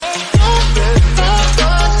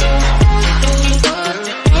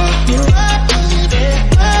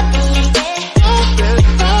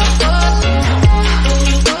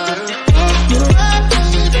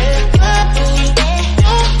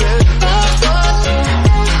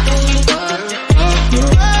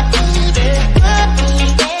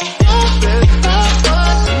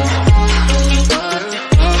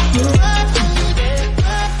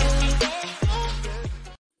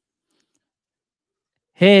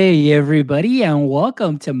Hey, everybody, and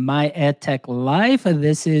welcome to My EdTech Life.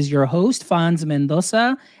 This is your host, Fonz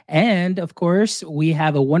Mendoza. And of course, we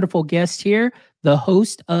have a wonderful guest here, the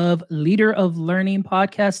host of Leader of Learning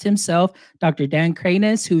podcast himself, Dr. Dan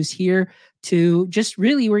Cranes, who's here to just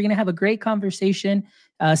really, we're going to have a great conversation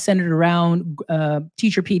centered around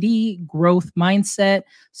teacher PD, growth mindset.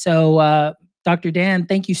 So, Dr. Dan,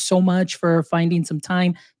 thank you so much for finding some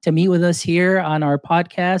time to meet with us here on our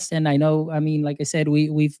podcast. And I know, I mean, like I said,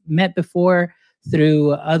 we've met before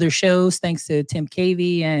through other shows, thanks to Tim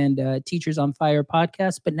Cavey and Teachers on Fire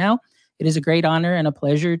podcast. But now it is a great honor and a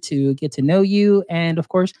pleasure to get to know you and, of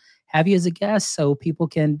course, have you as a guest so people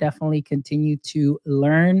can definitely continue to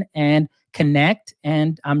learn and connect.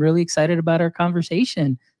 And I'm really excited about our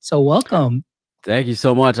conversation. So welcome. Thank you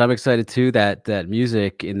so much. I'm excited too. That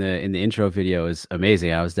music in the intro video is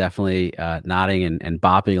amazing. I was definitely nodding and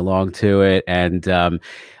bopping along to it, and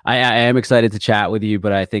I am excited to chat with you.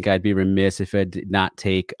 But I think I'd be remiss if I did not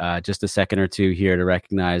take just a second or two here to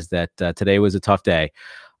recognize that today was a tough day.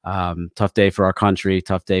 Tough day for our country.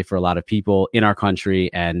 Tough day for a lot of people in our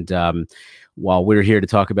country. And while we're here to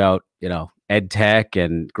talk about ed tech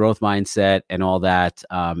and growth mindset and all that,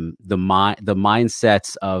 the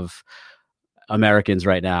mindsets of Americans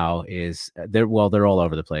right now they're all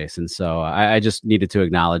over the place. And so I just needed to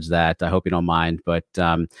acknowledge that. I hope you don't mind, but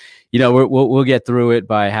we'll get through it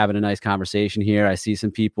by having a nice conversation here. I see some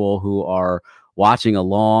people who are watching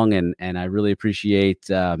along, and I really appreciate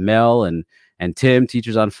Mel and Tim,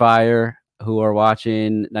 Teachers on Fire, who are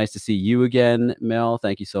watching. Nice to see you again, Mel.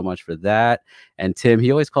 Thank you so much for that. And Tim, he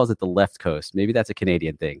always calls it the left coast. Maybe that's a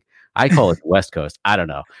Canadian thing. I call it the West Coast. I don't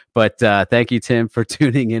know. But thank you, Tim, for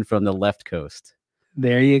tuning in from the left coast.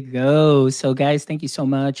 There you go. So, guys, thank you so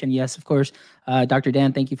much. And yes, of course, Dr.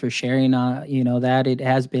 Dan, thank you for sharing, that it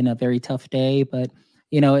has been a very tough day, but,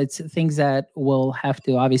 it's things that we'll have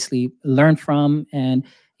to obviously learn from. And,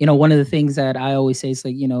 one of the things that I always say is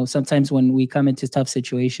like, sometimes when we come into tough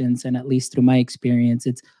situations, and at least through my experience,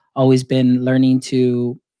 it's always been learning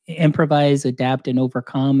to improvise, adapt, and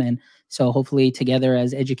overcome. And so hopefully together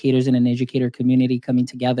as educators in an educator community coming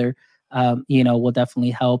together, will definitely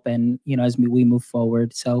help. And, as we move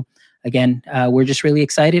forward. So again, we're just really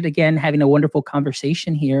excited again, having a wonderful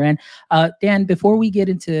conversation here. And Dan, before we get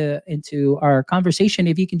into our conversation,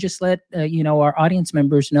 if you can just let, our audience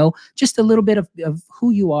members know just a little bit of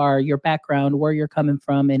who you are, your background, where you're coming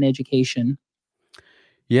from in education.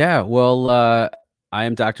 Yeah, well, I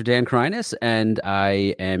am Dr. Dan Cranes, and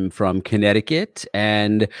I am from Connecticut,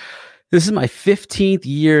 and this is my 15th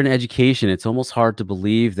year in education. It's almost hard to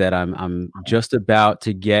believe that I'm just about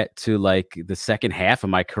to get to like the second half of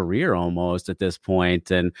my career almost at this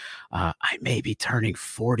point, and I may be turning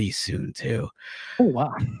 40 soon too. Oh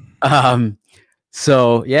wow!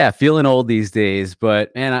 So yeah, feeling old these days,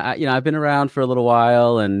 but man, I've been around for a little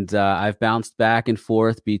while, and I've bounced back and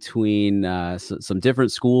forth between some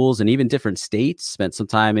different schools and even different states. Spent some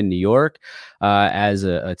time in New York as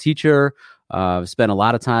a teacher. Spent a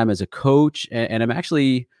lot of time as a coach, and I'm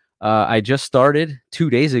actually, I just started 2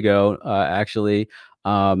 days ago,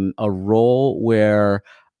 a role where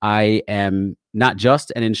I am not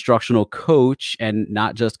just an instructional coach and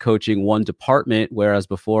not just coaching one department, whereas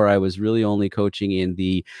before I was really only coaching in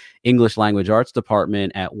the English language arts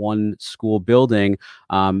department at one school building.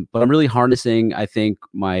 But I'm really harnessing, I think,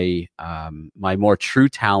 my more true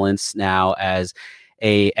talents now as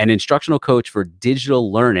an instructional coach for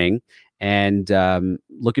digital learning. And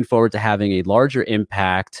looking forward to having a larger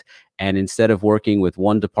impact. And instead of working with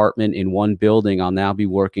one department in one building, I'll now be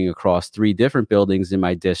working across 3 different buildings in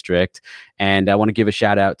my district. And I want to give a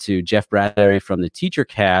shout out to Jeff Bradbury from the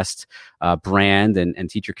TeacherCast brand and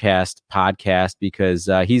TeacherCast podcast, because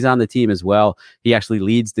he's on the team as well. He actually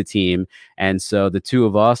leads the team. And so the two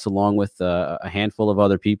of us, along with a handful of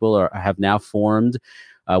other people, have now formed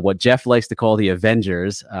what Jeff likes to call the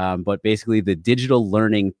Avengers, but basically the digital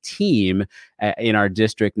learning team in our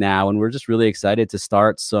district now. And we're just really excited to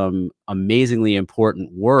start some amazingly important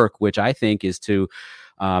work, which I think is to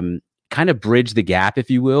kind of bridge the gap, if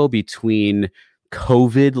you will, between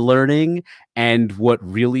COVID learning and what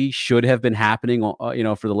really should have been happening,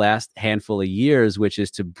 for the last handful of years, which is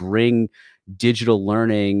to bring digital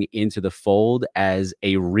learning into the fold as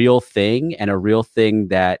a real thing, and a real thing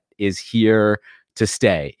that is here to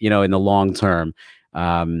stay, in the long term.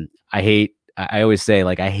 I always say,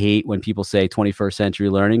 like, I hate when people say 21st century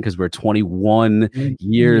learning, because we're 21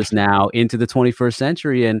 years now into the 21st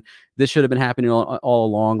century, and this should have been happening all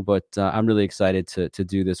along. But I'm really excited to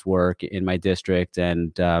do this work in my district,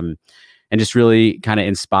 and just really kind of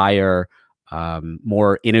inspire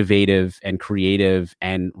more innovative and creative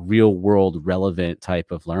and real world relevant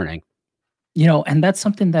type of learning. And that's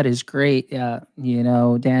something that is great.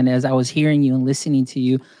 Dan, as I was hearing you and listening to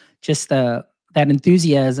you, just that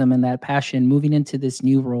enthusiasm and that passion moving into this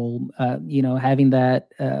new role, having that,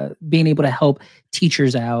 being able to help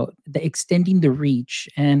teachers out, the extending the reach.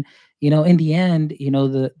 And, in the end,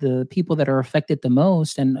 the people that are affected the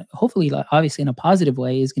most, and hopefully, obviously, in a positive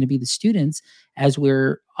way, is going to be the students, as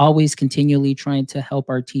we're always continually trying to help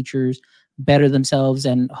our teachers better themselves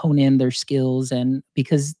and hone in their skills. And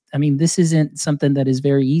because this isn't something that is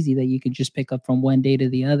very easy that you can just pick up from one day to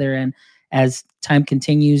the other. And as time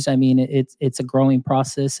continues, it's a growing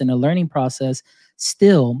process and a learning process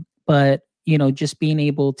still. But just being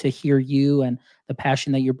able to hear you and the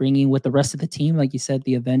passion that you're bringing with the rest of the team, like you said,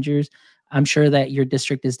 the Avengers, I'm sure that your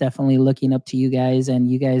district is definitely looking up to you guys,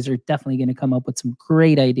 and you guys are definitely going to come up with some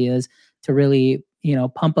great ideas to really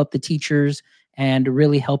pump up the teachers and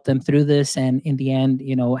really help them through this, and in the end,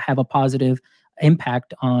 have a positive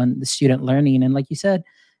impact on the student learning. And like you said,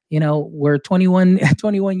 we're 21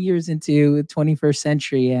 years into 21st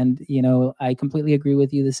century, and I completely agree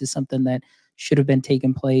with you. This is something that should have been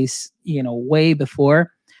taking place way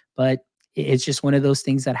before, but it's just one of those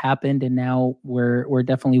things that happened, and now we're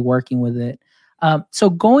definitely working with it. So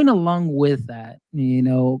going along with that,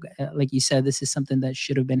 like you said, this is something that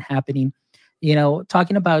should have been happening.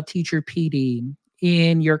 Talking about teacher PD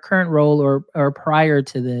in your current role, or prior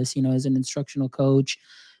to this, as an instructional coach,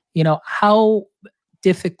 how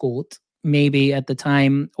difficult maybe at the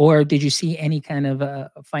time, or did you see any kind of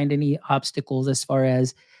find any obstacles as far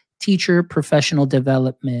as teacher professional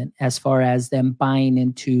development, as far as them buying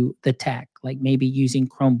into the tech, like maybe using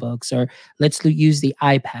Chromebooks, or let's use the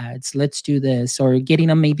iPads, let's do this, or getting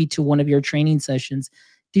them maybe to one of your training sessions?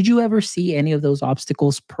 Did you ever see any of those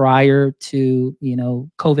obstacles prior to,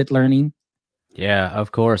 COVID learning? Yeah,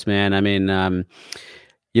 of course, man.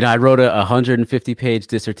 I wrote a 150-page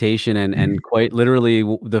dissertation, and quite literally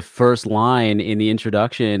the first line in the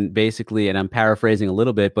introduction, basically, and I'm paraphrasing a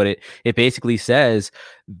little bit, but it basically says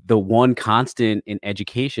the one constant in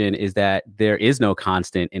education is that there is no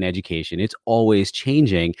constant in education. It's always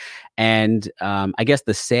changing. And I guess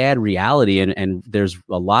the sad reality, and there's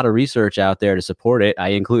a lot of research out there to support it. I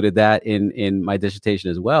included that in my dissertation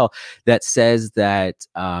as well, that says that,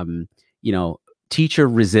 teacher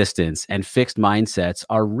resistance and fixed mindsets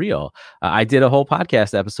are real. I did a whole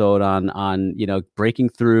podcast episode on breaking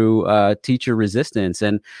through teacher resistance,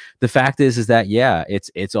 and the fact is that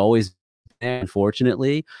it's always there,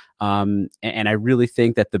 unfortunately. And I really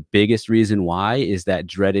think that the biggest reason why is that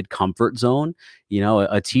dreaded comfort zone.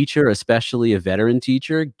 A teacher, especially a veteran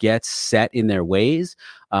teacher, gets set in their ways.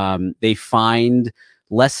 They find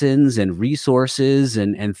lessons and resources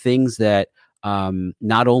and things that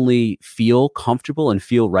not only feel comfortable and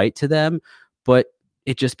feel right to them, but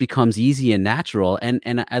it just becomes easy and natural.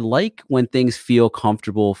 And I like when things feel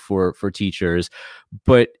comfortable for teachers,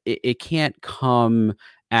 but it can't come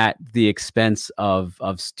at the expense of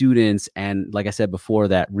students. And like I said before,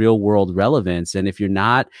 that real world relevance. And if you're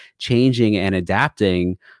not changing and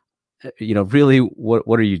adapting, really,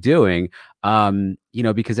 what are you doing?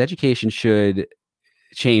 Because education should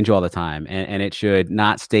change all the time, and it should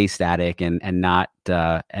not stay static and not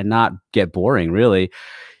get boring, really.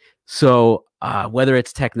 So whether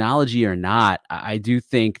it's technology or not, I do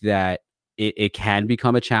think that it can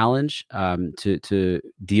become a challenge to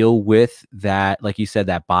deal with that, like you said,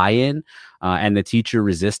 that buy-in and the teacher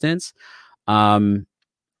resistance. And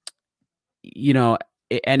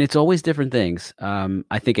it's always different things.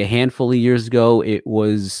 I think a handful of years ago, it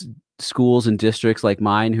was schools and districts like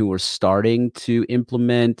mine who were starting to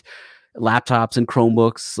implement laptops and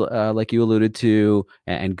Chromebooks, like you alluded to,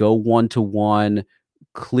 and go one-to-one.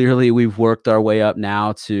 Clearly, we've worked our way up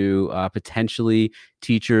now to potentially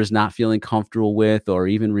teachers not feeling comfortable with or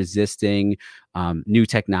even resisting new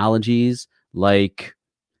technologies like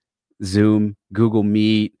Zoom, Google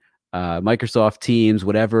Meet, Microsoft Teams,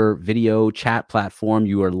 whatever video chat platform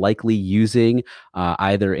you are likely using,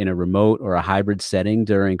 either in a remote or a hybrid setting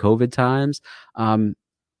during COVID times. And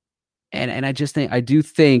I do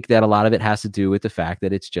think that a lot of it has to do with the fact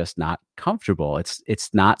that it's just not comfortable. It's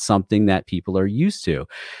not something that people are used to.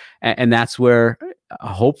 And that's where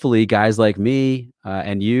hopefully guys like me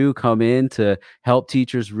and you come in to help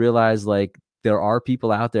teachers realize, like, there are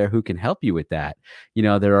people out there who can help you with that.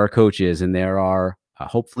 There are coaches, and there are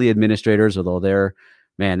hopefully administrators, although their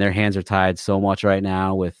hands are tied so much right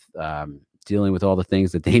now with dealing with all the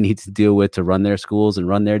things that they need to deal with to run their schools and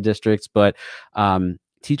run their districts. But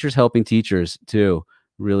teachers helping teachers too,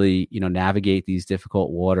 really, navigate these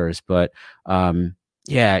difficult waters. But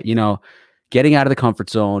getting out of the comfort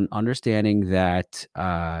zone, understanding that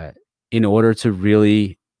in order to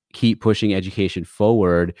really keep pushing education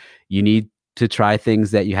forward, you need to try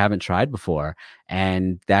things that you haven't tried before.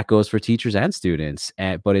 And that goes for teachers and students.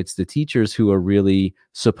 But it's the teachers who are really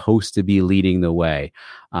supposed to be leading the way.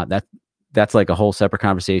 That's like a whole separate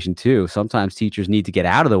conversation too. Sometimes teachers need to get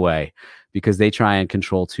out of the way because they try and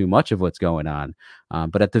control too much of what's going on.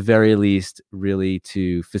 But at the very least, really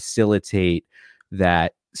to facilitate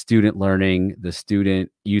that student learning, the student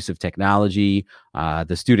use of technology,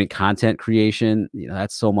 the student content creation.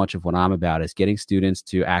 That's so much of what I'm about, is getting students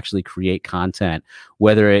to actually create content,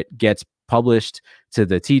 whether it gets published to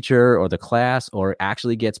the teacher or the class or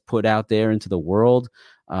actually gets put out there into the world.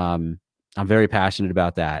 I'm very passionate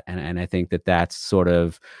about that. And I think that that's sort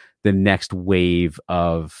of the next wave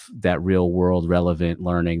of that real world relevant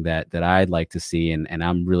learning that I'd like to see. And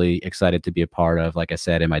I'm really excited to be a part of, like I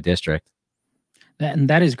said, in my district. And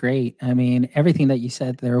that is great. I mean, everything that you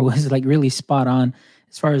said there was like really spot on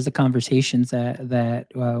as far as the conversations that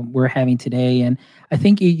we're having today. And I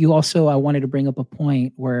think you also, I wanted to bring up a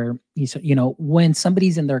point where you said, when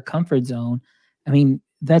somebody's in their comfort zone, I mean,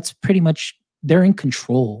 that's pretty much, they're in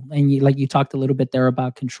control. And you talked a little bit there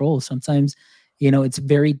about control. Sometimes, it's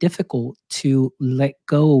very difficult to let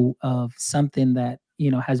go of something that,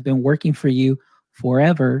 has been working for you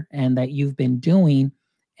forever and that you've been doing,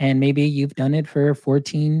 and maybe you've done it for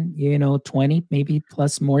 14, 20, maybe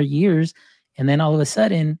plus more years. And then all of a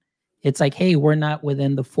sudden it's like, hey, we're not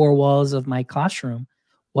within the four walls of my classroom.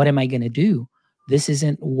 What am I going to do? This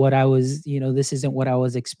isn't what I was, this isn't what I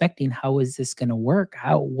was expecting. How is this going to work?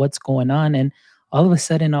 What's going on? And all of a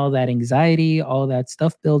sudden, all that anxiety, all that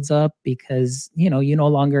stuff builds up because, you no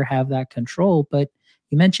longer have that control. But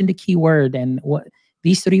you mentioned a key word, and what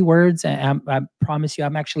these three words, I promise you,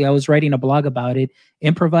 I was writing a blog about it: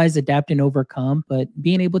 improvise, adapt, and overcome. But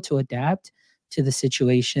being able to adapt to the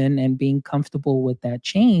situation and being comfortable with that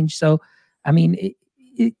change. So, I mean,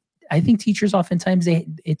 I think teachers oftentimes,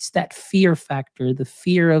 it's that fear factor, the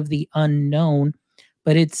fear of the unknown,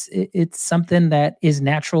 but it's something that is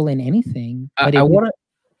natural in anything. But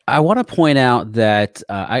I want to point out that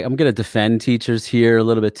I'm going to defend teachers here a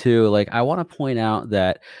little bit too. Like, I want to point out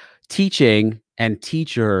that teaching and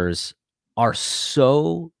teachers are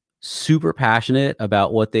so super passionate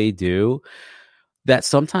about what they do that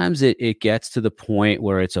sometimes it gets to the point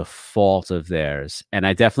where it's a fault of theirs. And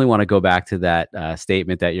I definitely want to go back to that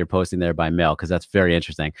statement that you're posting there by Mel, because that's very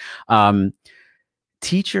interesting.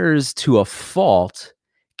 Teachers, to a fault,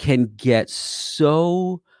 can get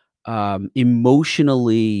so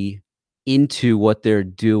emotionally into what they're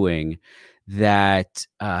doing that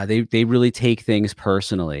they really take things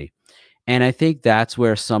personally. And I think that's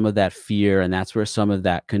where some of that fear and that's where some of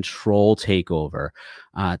that control take over.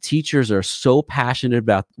 Teachers are so passionate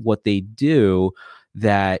about what they do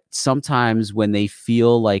that sometimes when they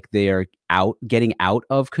feel like they are getting out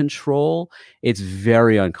of control, it's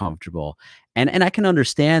very uncomfortable. And I can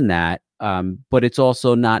understand that, but it's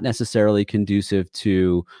also not necessarily conducive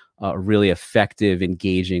to a really effective,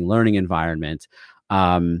 engaging learning environment.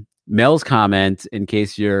 Mel's comment, in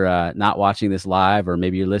case you're not watching this live or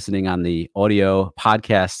maybe you're listening on the audio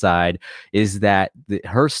podcast side, is that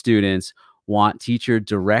her students want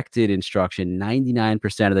teacher-directed instruction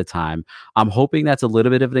 99% of the time. I'm hoping that's a little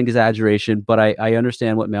bit of an exaggeration, but I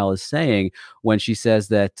understand what Mel is saying when she says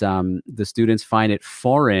that the students find it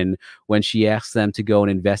foreign when she asks them to go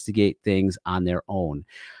and investigate things on their own.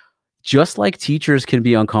 Just like teachers can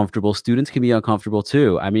be uncomfortable, students can be uncomfortable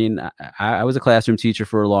too. I mean, I was a classroom teacher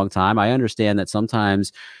for a long time. I understand that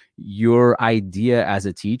sometimes your idea as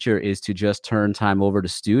a teacher is to just turn time over to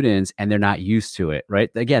students and they're not used to it, right?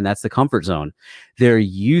 Again, that's the comfort zone. They're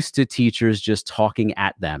used to teachers just talking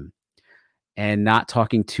at them and not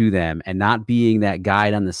talking to them and not being that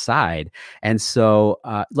guide on the side. And so,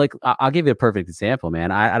 like, I'll give you a perfect example,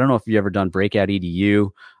 man. I don't know if you've ever done Breakout EDU.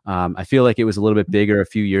 I feel like it was a little bit bigger a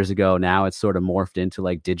few years ago. Now it's sort of morphed into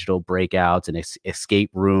like digital breakouts and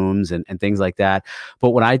escape rooms and things like that. But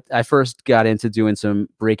when I first got into doing some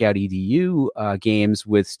Breakout EDU games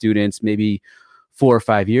with students, maybe 4 or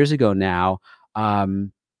 5 years ago now,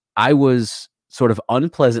 I was sort of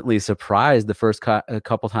unpleasantly surprised the first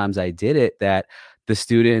couple times I did it that the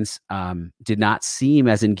students did not seem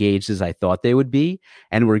as engaged as I thought they would be,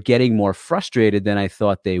 and were getting more frustrated than I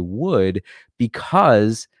thought they would,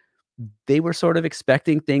 because they were sort of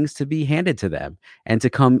expecting things to be handed to them and to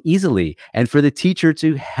come easily, and for the teacher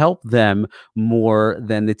to help them more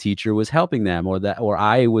than the teacher was helping them, or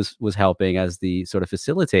I was helping as the sort of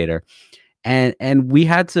facilitator. And we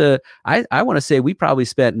had to, I want to say we probably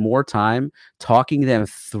spent more time talking them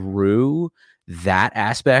through that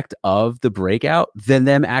aspect of the breakout than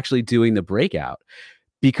them actually doing the breakout,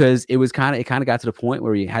 because it kind of got to the point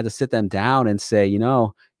where you had to sit them down and say,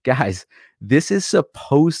 guys, this is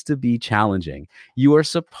supposed to be challenging. You are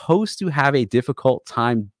supposed to have a difficult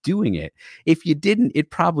time doing it. If you didn't, it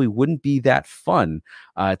probably wouldn't be that fun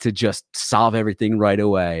to just solve everything right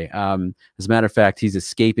away. As a matter of fact, he's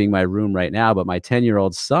escaping my room right now, but my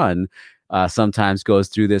 10-year-old son sometimes goes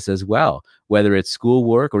through this as well. Whether it's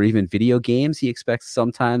schoolwork or even video games, he expects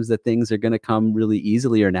sometimes that things are going to come really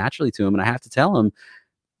easily or naturally to him. And I have to tell him,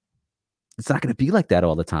 it's not going to be like that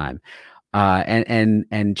all the time.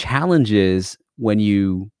 And challenges, when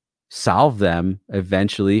you solve them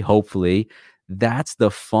eventually, hopefully, that's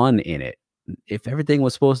the fun in it. If everything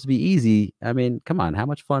was supposed to be easy, I mean, come on, how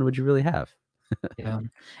much fun would you really have? Yeah.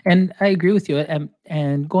 And I agree with you.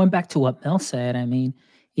 And going back to what Mel said, I mean,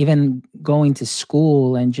 even going to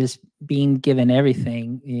school and just being given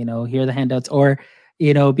everything, here are the handouts, or,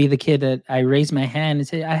 be the kid that I raise my hand and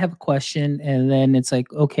say, I have a question. And then it's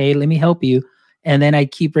like, okay, let me help you. And then I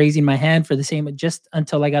keep raising my hand for the same, just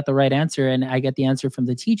until I got the right answer and I get the answer from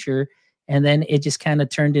the teacher. And then it just kind of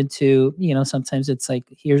turned into, sometimes it's like,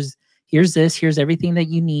 here's everything that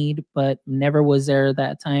you need, but never was there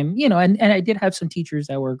that time, and I did have some teachers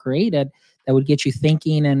that were great at that would get you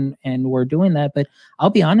thinking and were doing that. But I'll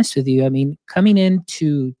be honest with you, I mean, coming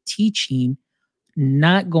into teaching,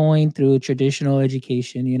 not going through traditional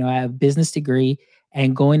education, I have a business degree,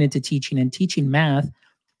 and going into teaching and teaching math,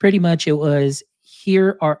 pretty much it was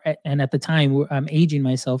here are, and at the time I'm aging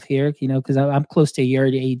myself here, because I'm close to a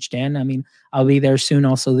year to age 10. I mean, I'll be there soon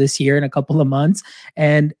also this year in a couple of months.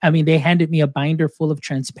 And I mean, they handed me a binder full of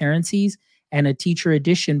transparencies and a teacher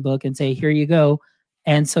edition book and say, here you go.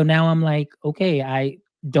 And so now I'm like, okay, I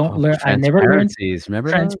don't learn. I never learned Transparencies. Remember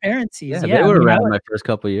those? transparencies. Yeah, Yeah. they I were mean, around my first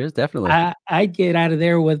couple of years, definitely. I get out of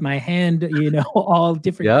there with my hand, all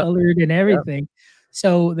different Yep. colored and everything.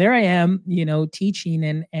 So there I am,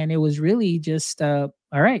 teaching, and it was really just all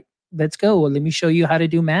right, let's go. Well, let me show you how to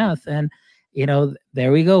do math. And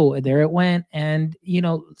there we go. There it went. And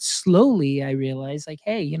slowly I realized, like,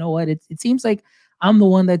 hey, you know what? It seems like I'm the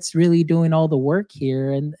one that's really doing all the work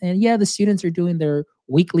here. And yeah, the students are doing their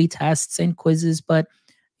weekly tests and quizzes, but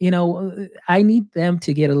I need them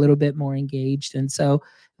to get a little bit more engaged. And so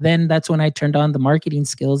then that's when I turned on the marketing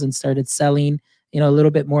skills and started selling, a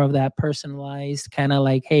little bit more of that personalized kind of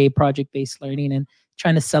like, hey, project-based learning, and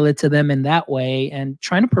trying to sell it to them in that way and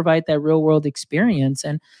trying to provide that real world experience.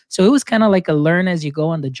 And so it was kind of like a learn as you go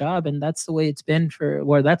on the job. And that's the way it's been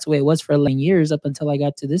that's the way it was for 11 years up until I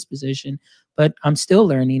got to this position. But I'm still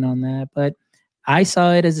learning on that. But I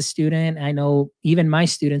saw it as a student. I know even my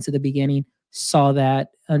students at the beginning saw that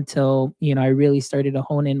until, I really started to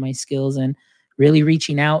hone in my skills and really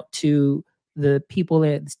reaching out to the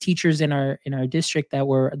people teachers in our district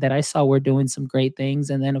that I saw were doing some great things.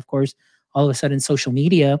 And then of course, all of a sudden social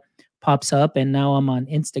media pops up, and now I'm on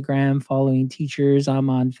Instagram following teachers. I'm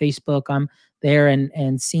on Facebook. I'm there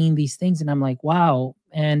and seeing these things, and I'm like, wow.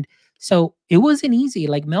 And so it wasn't easy.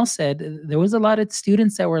 Like Mel said, there was a lot of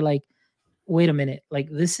students that were like, wait a minute, like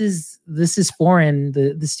this is foreign.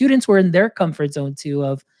 The students were in their comfort zone too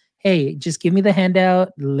of, hey, just give me the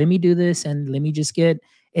handout, let me do this, and let me just get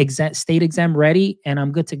state exam ready, and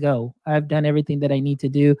I'm good to go. I've done everything that I need to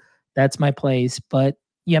do. That's my place. But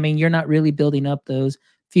yeah, I mean, you're not really building up those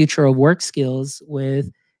future of work skills with,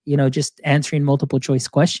 just answering multiple choice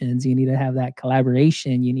questions. You need to have that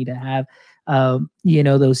collaboration. You need to have,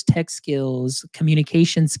 those tech skills,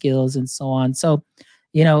 communication skills, and so on. So,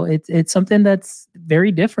 it's something that's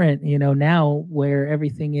very different, now where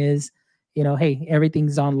everything is, hey,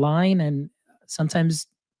 everything's online, and sometimes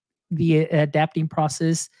the adapting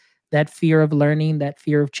process, that fear of learning, that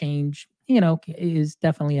fear of change, is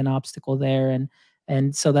definitely an obstacle there.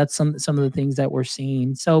 And so that's some of the things that we're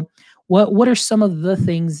seeing. So what are some of the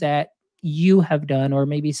things that you have done, or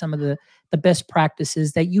maybe some of the best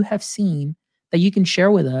practices that you have seen that you can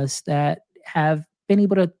share with us that have been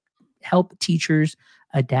able to help teachers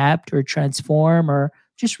adapt or transform, or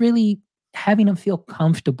just really having them feel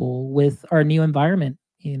comfortable with our new environment,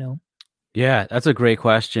 Yeah, that's a great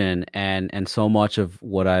question, and so much of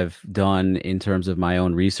what I've done in terms of my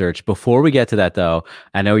own research. Before we get to that, though,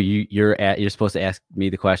 I know you're supposed to ask me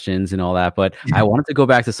the questions and all that, but I wanted to go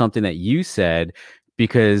back to something that you said,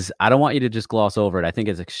 because I don't want you to just gloss over it. I think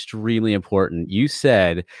it's extremely important. You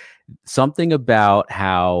said something about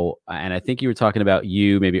how, and I think you were talking about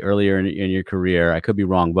you maybe earlier in your career. I could be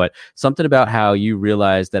wrong, but something about how you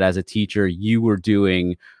realized that as a teacher, you were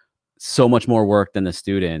doing so much more work than the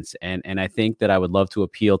students. And I think that I would love to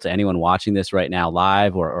appeal to anyone watching this right now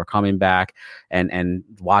live, or coming back and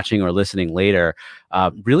watching or listening later.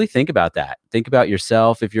 Really think about that. Think about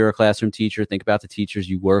yourself. If you're a classroom teacher, think about the teachers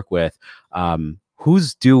you work with.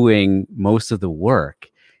 Who's doing most of the work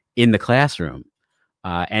in the classroom?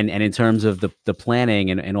 And in terms of the planning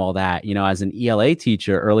and all that, as an ELA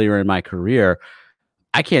teacher earlier in my career,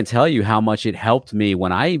 I can't tell you how much it helped me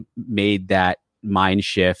when I made that mind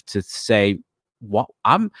shift to say, well,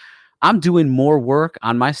 I'm doing more work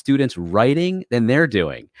on my students' writing than they're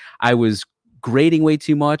doing. I was grading way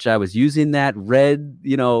too much. I was using that red,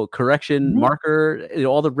 correction marker,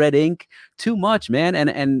 all the red ink too much, man.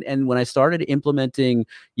 And when I started implementing,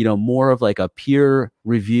 more of like a peer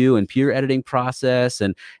review and peer editing process,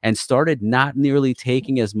 and started not nearly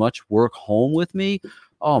taking as much work home with me,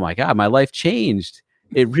 oh my God, my life changed.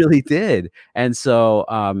 It really did. And so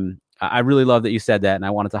I really love that you said that, and I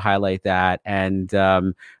wanted to highlight that. And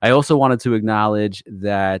I also wanted to acknowledge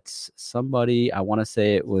that somebody, I want to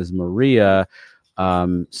say it was Maria,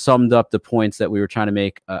 summed up the points that we were trying to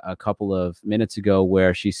make a couple of minutes ago,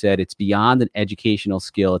 where she said it's beyond an educational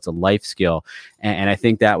skill, it's a life skill. And I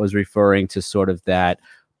think that was referring to sort of that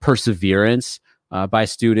perseverance by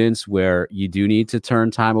students, where you do need to turn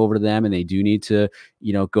time over to them, and they do need to,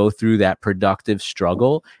 go through that productive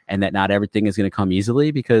struggle, and that not everything is going to come easily,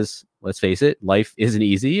 because let's face it, life isn't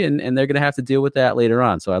easy, and they're going to have to deal with that later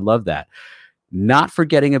on. So I love that. Not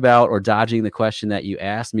forgetting about or dodging the question that you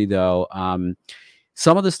asked me, though,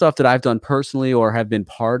 some of the stuff that I've done personally or have been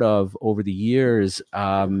part of over the years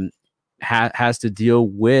has to deal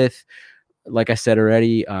with, like I said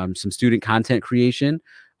already, some student content creation.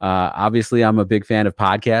 Obviously, I'm a big fan of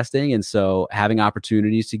podcasting. And so having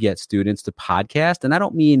opportunities to get students to podcast, and I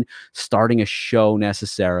don't mean starting a show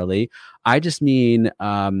necessarily. I just mean,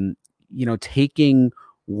 taking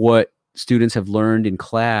what students have learned in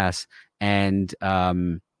class. And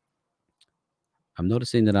I'm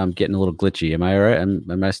noticing that I'm getting a little glitchy. Am I all right?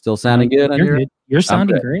 Am I still sounding good? You're good. You're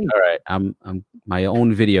sounding great. All right. I'm my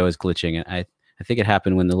own video is glitching, and I think it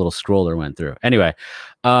happened when the little scroller went through. Anyway,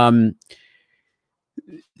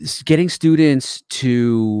 getting students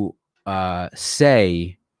to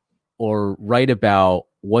say or write about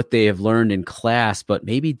what they have learned in class, but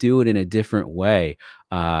maybe do it in a different way.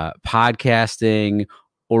 Podcasting,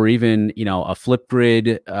 or even, a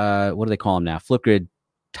Flipgrid, what do they call them now? Flipgrid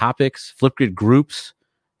topics, Flipgrid groups.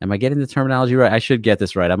 Am I getting the terminology right? I should get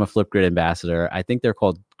this right. I'm a Flipgrid ambassador. I think they're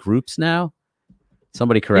called groups now.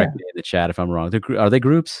 Somebody correct me in the chat if I'm wrong. Are they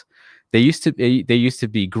groups? They used to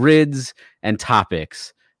be grids and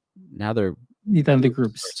topics. Now they're the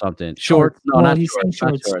groups or something. Short. No, well, not he's short.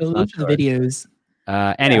 Shorts. So Not the videos.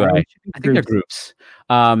 Anyway, I think they're groups.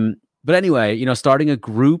 But anyway, starting a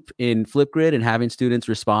group in Flipgrid and having students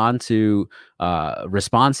respond to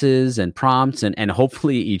responses and prompts and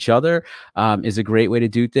hopefully each other is a great way to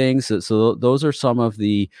do things. So those are some of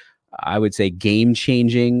the, I would say,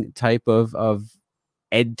 game-changing type of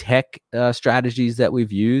ed tech strategies that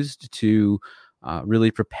we've used to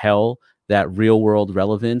really propel that real world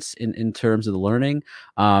relevance in terms of the learning.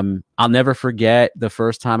 I'll never forget the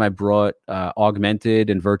first time I brought augmented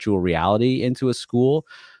and virtual reality into a school,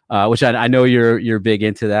 which I know you're big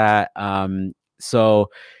into that. So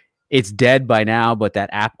it's dead by now, but that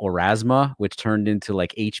app Aurasma, which turned into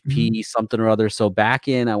like HP something or other. So back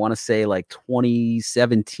in, I want to say like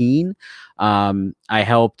 2017, I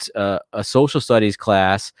helped a social studies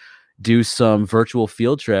class do some virtual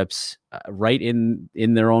field trips right in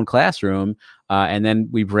their own classroom. And then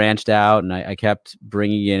we branched out, and I kept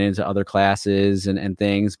bringing it into other classes and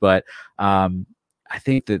things. But I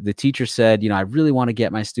think that the teacher said, I really want to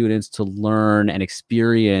get my students to learn and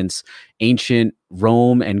experience ancient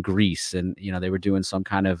Rome and Greece. And, they were doing some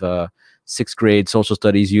kind of a 6th grade social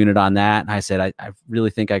studies unit on that. And I said, I really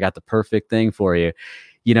think I got the perfect thing for you,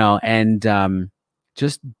 and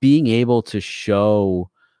just being able to show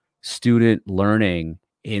student learning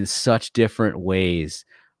in such different ways.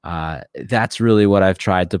 That's really what I've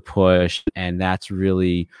tried to push. And that's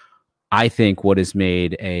really, I think, what has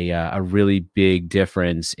made a really big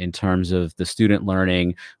difference in terms of the student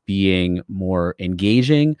learning being more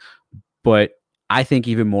engaging, but I think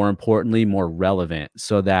even more importantly, more relevant,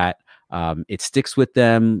 so that it sticks with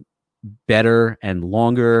them better and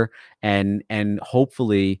longer, and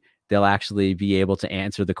hopefully they'll actually be able to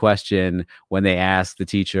answer the question when they ask the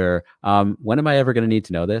teacher, when am I ever going to need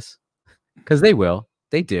to know this? Because they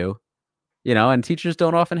do, and teachers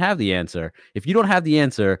don't often have the answer. If you don't have the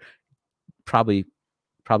answer, probably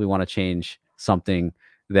want to change something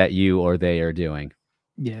that you or they are doing.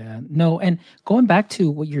 Yeah, no, and going back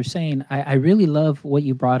to what you're saying, I really love what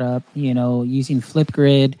you brought up, using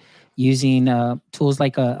Flipgrid, using tools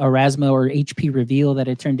like Erasmus or HP Reveal that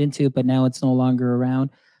it turned into, but now it's no longer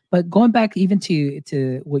around. But going back even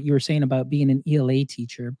to what you were saying about being an ELA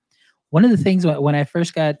teacher, one of the things when I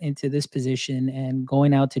first got into this position and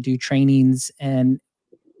going out to do trainings, and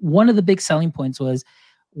one of the big selling points was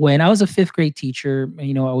when I was a fifth grade teacher, I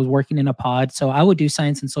was working in a pod. So I would do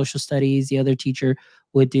science and social studies. The other teacher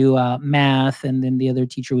would do math. And then the other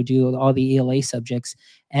teacher would do all the ELA subjects.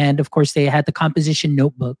 And of course, they had the composition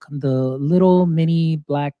notebook, the little mini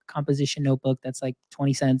black composition notebook that's like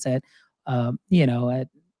 20 cents at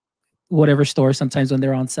whatever store sometimes when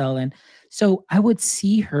they're on sale. And so I would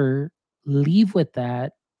see her leave with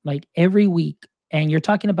that like every week. And you're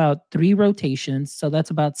talking about 3 rotations. So that's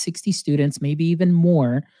about 60 students, maybe even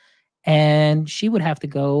more. And she would have to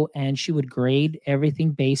go and she would grade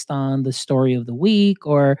everything based on the story of the week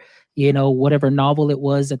or, whatever novel it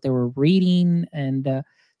was that they were reading. And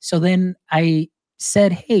so then I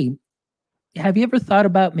said, hey, have you ever thought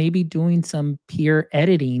about maybe doing some peer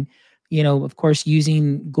editing? Of course,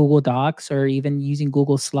 using Google Docs or even using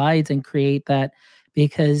Google Slides and create that.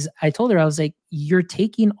 Because I told her, I was like, you're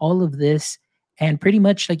taking all of this and pretty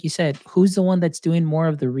much, like you said, who's the one that's doing more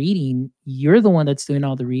of the reading? You're the one that's doing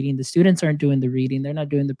all the reading. The students aren't doing the reading, they're not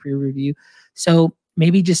doing the peer review. So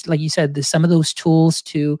maybe just like you said, there's some of those tools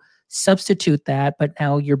to substitute that, but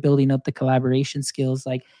now you're building up the collaboration skills.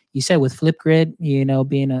 Like you said with Flipgrid,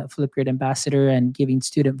 being a Flipgrid ambassador and giving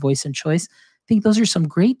student voice and choice. I think those are some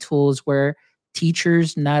great tools where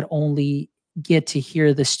teachers not only get to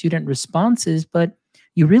hear the student responses, but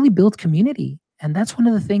you really build community. And that's one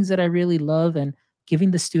of the things that I really love, and giving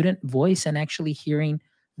the student voice and actually hearing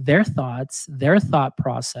their thoughts, their thought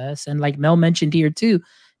process. And like Mel mentioned here too,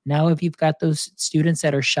 now if you've got those students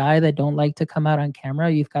that are shy, that don't like to come out on camera,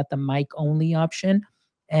 you've got the mic only option.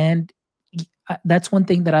 And that's one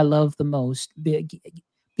thing that I love the most, being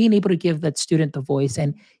able to give that student the voice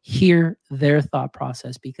and hear their thought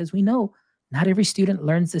process, because we know not every student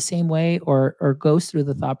learns the same way or goes through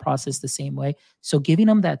the thought process the same way. So giving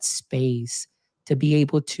them that space to be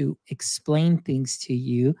able to explain things to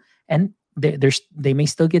you, and they may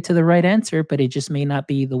still get to the right answer, but it just may not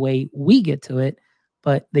be the way we get to it,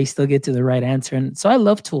 but they still get to the right answer. And so I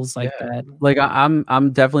love tools like that. Like I'm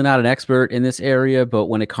definitely not an expert in this area, but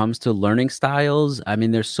when it comes to learning styles, I mean,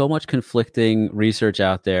 there's so much conflicting research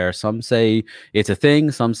out there. Some say it's a thing,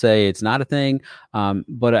 some say it's not a thing.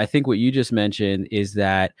 But I think what you just mentioned is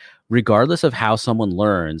that regardless of how someone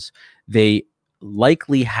learns, they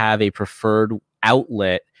likely have a preferred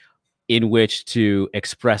outlet in which to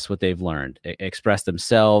express what they've learned, express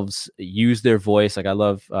themselves, use their voice. Like I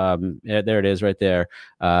love, there it is right there,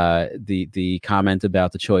 the comment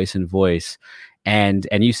about the choice and voice, and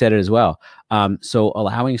you said it as well. So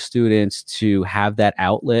allowing students to have that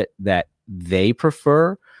outlet that they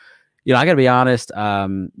prefer. I got to be honest.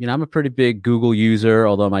 I'm a pretty big Google user,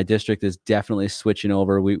 although my district is definitely switching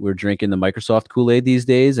over. We're drinking the Microsoft Kool-Aid these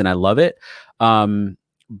days, and I love it.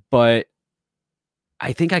 But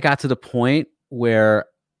I think I got to the point where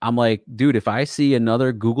I'm like, dude, if I see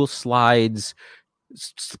another Google Slides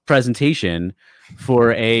presentation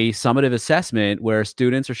for a summative assessment where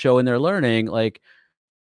students are showing their learning, like,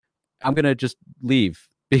 I'm going to just leave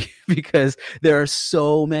because there are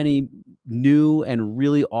so many new and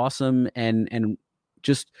really awesome and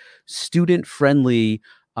just student friendly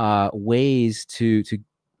ways to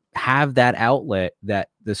have that outlet that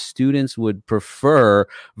the students would prefer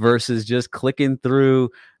versus just clicking through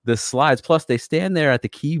the slides. Plus they stand there at the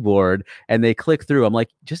keyboard and they click through. I'm like,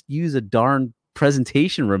 just use a darn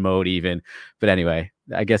presentation remote even. But anyway,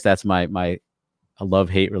 I guess that's my a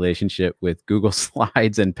love-hate relationship with Google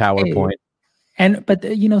Slides and PowerPoint. But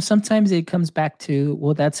sometimes it comes back to,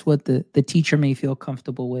 well, that's what the teacher may feel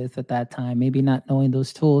comfortable with at that time, maybe not knowing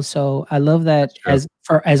those tools. So I love that as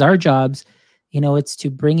our jobs, it's to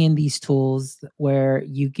bring in these tools where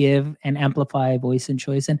you give and amplify voice and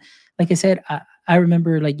choice. And like I said, I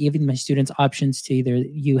remember like giving my students options to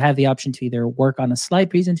you have the option to either work on a slide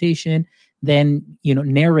presentation, then,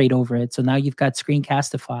 narrate over it. So now you've got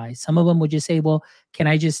Screencastify. Some of them would just say, well, can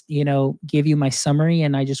I just, give you my summary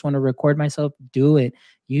and I just want to record myself? Do it.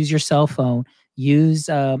 Use your cell phone. Use,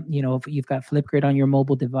 if you've got Flipgrid on your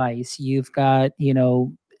mobile device, you've got,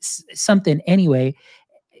 something anyway,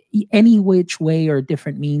 any which way or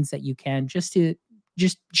different means that you can just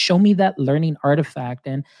show me that learning artifact.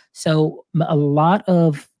 And so a lot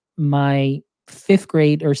of my fifth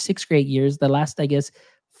grade or sixth grade years, the last, I guess,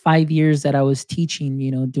 5 years that I was teaching,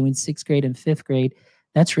 doing sixth grade and fifth grade,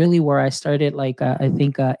 that's really where I started. Like I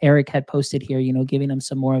think Eric had posted here, giving him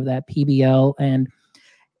some more of that PBL, and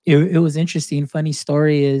it was interesting. Funny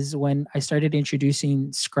story is when I started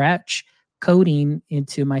introducing Scratch coding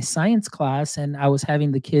into my science class, and I was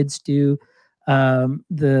having the kids do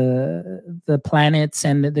the planets,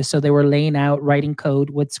 and so they were laying out writing code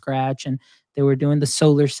with Scratch, and they were doing the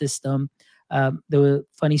solar system. The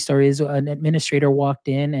funny story is an administrator walked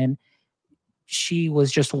in, and she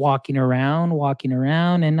was just walking around,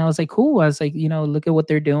 and I was like, cool. I was like, look at what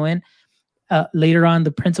they're doing. Later on,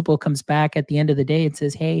 the principal comes back at the end of the day and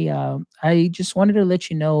says, "Hey, I just wanted to let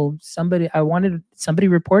you know somebody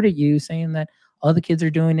reported you saying that all the kids are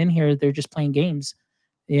doing in here, they're just playing games.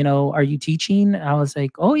 Are you teaching?" I was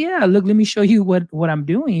like, "Oh yeah, look, let me show you what I'm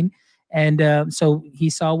doing." And so he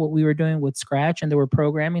saw what we were doing with Scratch, and they were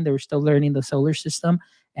programming. They were still learning the solar system,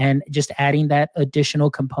 and just adding that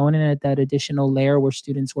additional component, that additional layer where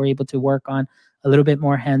students were able to work on a little bit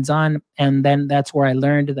more hands-on. And then that's where I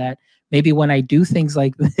learned that maybe when I do things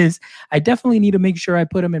like this, I definitely need to make sure I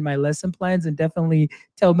put them in my lesson plans, and definitely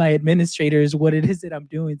tell my administrators what it is that I'm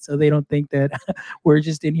doing, so they don't think that we're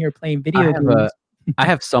just in here playing video games. I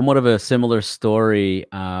have somewhat of a similar story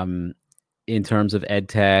in terms of ed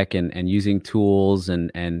tech and using tools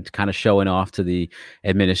and kind of showing off to the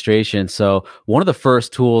administration. So one of the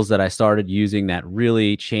first tools that I started using that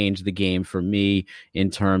really changed the game for me in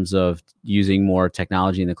terms of using more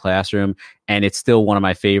technology in the classroom, and it's still one of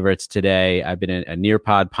my favorites today. I've been a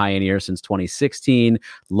Nearpod pioneer since 2016.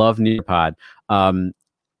 Love Nearpod.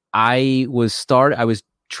 I was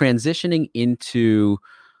transitioning into.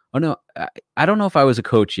 Oh no, I don't know if I was a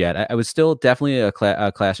coach yet. I was still definitely a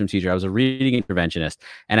classroom teacher. I was a reading interventionist,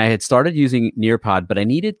 and I had started using Nearpod, but I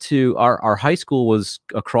needed to. Our high school was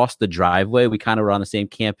across the driveway. We kind of were on the same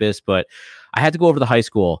campus, but I had to go over to the high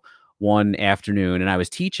school one afternoon, and I was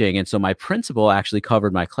teaching, and so my principal actually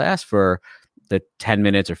covered my class for the 10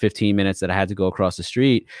 minutes or 15 minutes that I had to go across the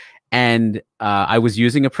street, and I was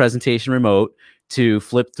using a presentation remote to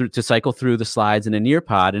cycle through the slides in a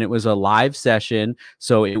Nearpod, and it was a live session.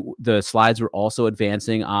 So the slides were also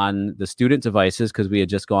advancing on the student devices because we had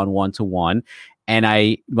just gone 1-to-1.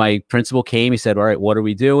 And my principal came. He said, "All right, what are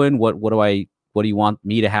we doing? What do you want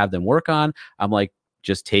me to have them work on?" I'm like,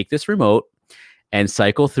 "Just take this remote and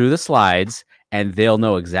cycle through the slides, and they'll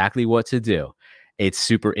know exactly what to do. It's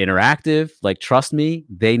super interactive. Like, trust me,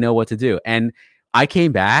 they know what to do." And I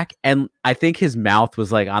came back, and I think his mouth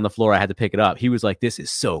was like on the floor. I had to pick it up. He was like, "This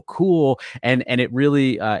is so cool." And it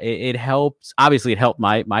really, it helped. Obviously it helped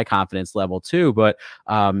my confidence level too, but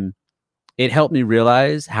it helped me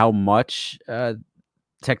realize how much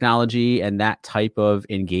technology and that type of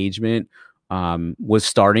engagement was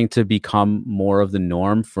starting to become more of the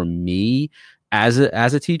norm for me as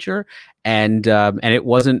a teacher. And it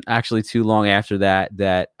wasn't actually too long after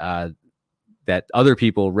that other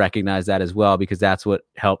people recognize that as well, because that's what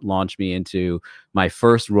helped launch me into my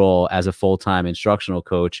first role as a full-time instructional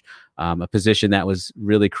coach, a position that was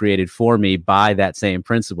really created for me by that same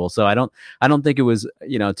principal. So I don't think it was,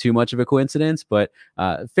 too much of a coincidence, but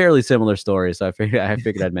fairly similar story. So I figured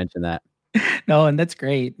I'd mention that. No, and that's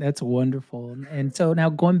great. That's wonderful. And so now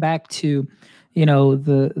going back to,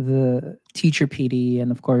 the teacher PD,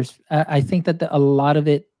 and of course, I think that a lot of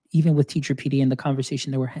it, even with teacher PD and the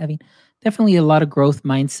conversation that we're having, definitely a lot of growth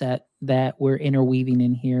mindset that we're interweaving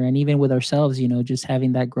in here. And even with ourselves, just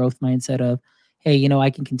having that growth mindset of, hey, I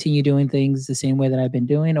can continue doing things the same way that I've been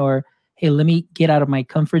doing, or, hey, let me get out of my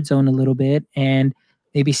comfort zone a little bit and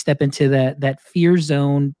maybe step into that fear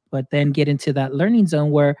zone, but then get into that learning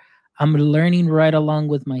zone where I'm learning right along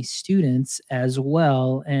with my students as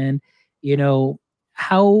well. And,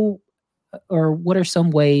 how or what are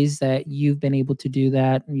some ways that you've been able to do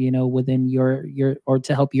that, within your or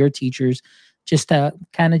to help your teachers just to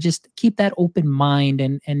kind of just keep that open mind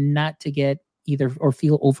and not to get either or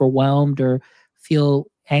feel overwhelmed or feel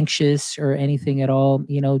anxious or anything at all?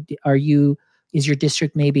 Is your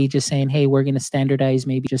district maybe just saying, hey, we're going to standardize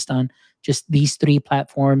maybe just on just these 3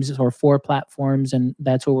 platforms or 4 platforms, and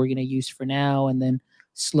that's what we're going to use for now, and then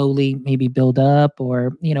slowly maybe build up?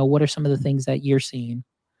 Or, what are some of the things that you're seeing?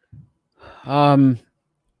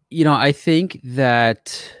 I think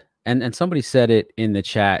that, and somebody said it in the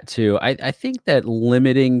chat too. I think that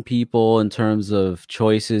limiting people in terms of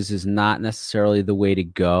choices is not necessarily the way to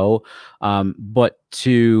go, but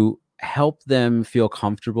to help them feel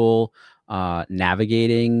comfortable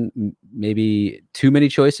navigating maybe too many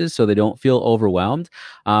choices so they don't feel overwhelmed.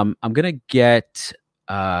 I'm gonna get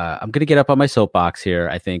up on my soapbox here,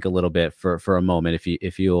 I think, a little bit for a moment,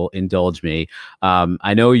 if you'll indulge me.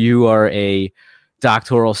 I know you are a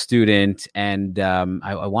doctoral student, and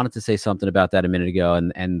I wanted to say something about that a minute ago,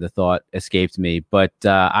 and the thought escaped me. But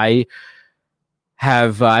I've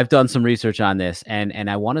done some research on this, and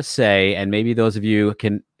I want to say, and maybe those of you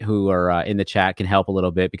who are in the chat can help a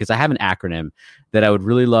little bit, because I have an acronym that I would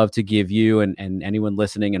really love to give you and anyone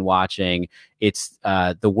listening and watching. It's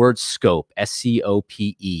the word SCOPE,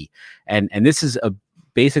 SCOPE, and this is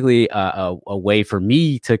basically a way for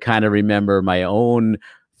me to kind of remember my own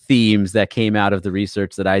themes that came out of the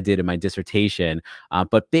research that I did in my dissertation.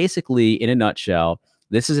 But basically, in a nutshell,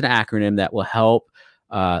 this is an acronym that will help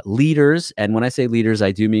leaders, and when I say leaders,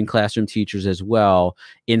 I do mean classroom teachers as well,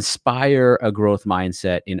 inspire a growth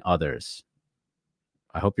mindset in others.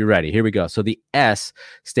 I hope you're ready. Here we go. So the S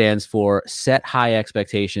stands for set high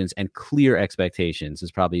expectations, and clear expectations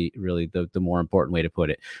is probably really the more important way to put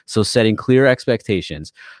it. So setting clear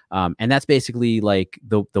expectations. And that's basically like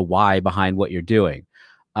the why behind what you're doing.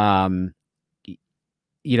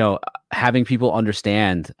 You know, having people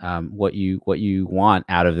understand what you want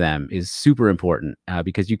out of them is super important,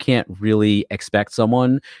 because you can't really expect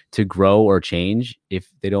someone to grow or change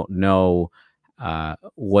if they don't know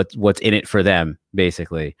what's in it for them,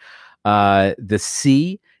 basically. The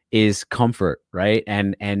C is comfort, right?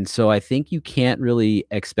 And so I think you can't really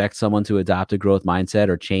expect someone to adopt a growth mindset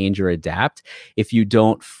or change or adapt if you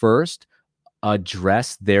don't first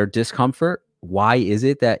address their discomfort. Why is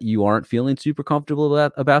it that you aren't feeling super comfortable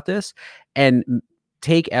about this? And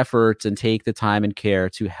take efforts and take the time and care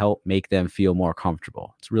to help make them feel more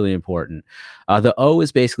comfortable. It's really important. The O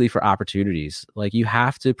is basically for opportunities. Like, you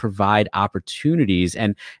have to provide opportunities,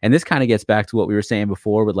 and this kind of gets back to what we were saying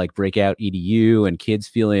before with like breakout EDU and kids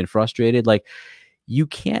feeling frustrated. Like, you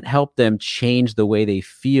can't help them change the way they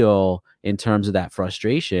feel in terms of that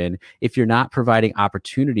frustration if you're not providing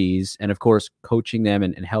opportunities and, of course, coaching them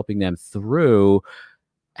and helping them through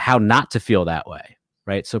how not to feel that way.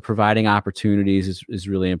 Right. So providing opportunities is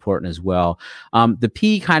really important as well. The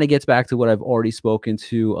P kind of gets back to what I've already spoken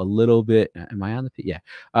to a little bit. Am I on the P?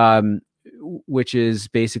 Yeah. Which is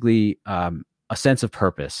basically a sense of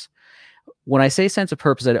purpose. When I say sense of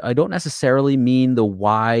purpose, I don't necessarily mean the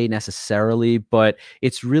why necessarily, but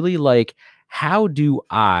it's really like, how do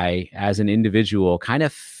I, as an individual, kind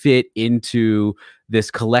of fit into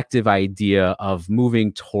this collective idea of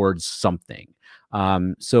moving towards something?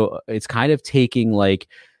 So it's kind of taking like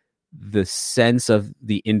the sense of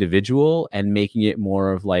the individual and making it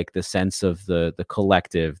more of like the sense of the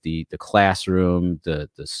collective, the classroom, the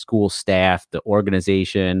school staff, the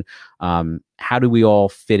organization. How do we all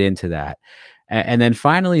fit into that? And then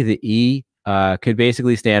finally, the E could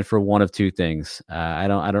basically stand for one of two things. I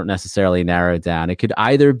don't necessarily narrow it down. It could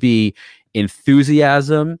either be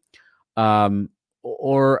enthusiasm,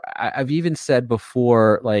 or I've even said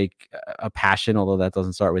before, like a passion, although that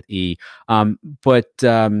doesn't start with E. But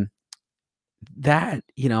that,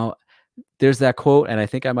 there's that quote, and I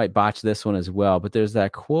think I might botch this one as well, but there's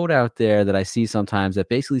that quote out there that I see sometimes that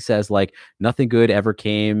basically says like, nothing good ever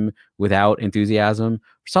came without enthusiasm,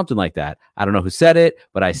 or something like that. I don't know who said it,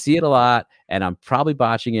 but I see it a lot, and I'm probably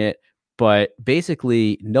botching it. But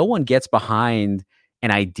basically, no one gets behind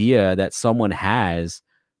an idea that someone has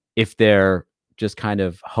if they're just kind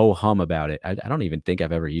of ho hum about it. I don't even think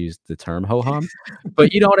I've ever used the term ho hum,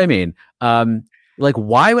 but you know what I mean? Like,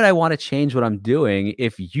 why would I want to change what I'm doing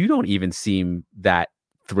if you don't even seem that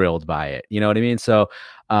thrilled by it? You know what I mean? So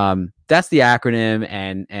that's the acronym.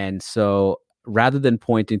 And so rather than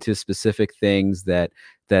pointing to specific things that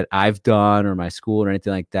I've done or my school or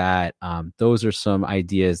anything like that, those are some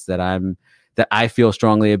ideas that I feel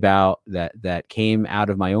strongly about, that came out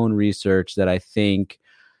of my own research, that I think,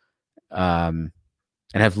 and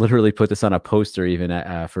I've literally put this on a poster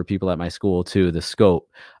even for people at my school too, the SCOPE.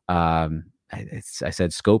 I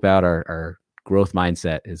said, scope out our growth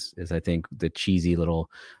mindset is I think the cheesy little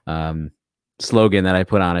slogan that I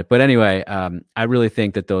put on it. But anyway, I really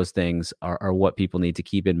think that those things are what people need to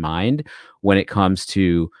keep in mind when it comes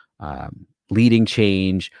to leading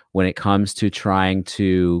change, when it comes to trying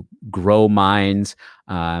to grow minds,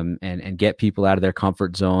 and get people out of their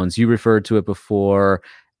comfort zones. You referred to it before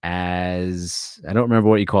as, I don't remember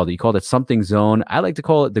what you called it. You called it something zone. I like to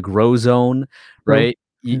call it the grow zone, right?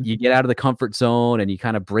 You get out of the comfort zone and you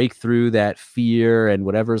kind of break through that fear and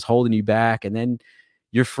whatever is holding you back. And then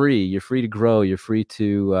you're free. You're free to grow. You're free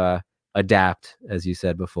to adapt, as you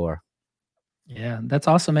said before. Yeah, that's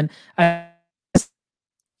awesome. And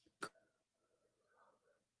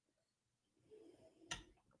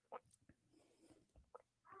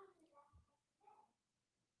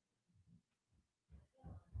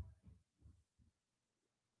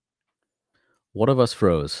One of us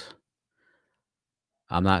froze.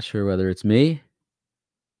 I'm not sure whether it's me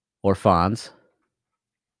or Fonz.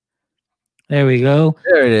 There we go.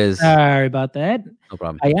 There it is. Sorry about that. No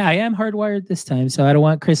problem. I am hardwired this time, so I don't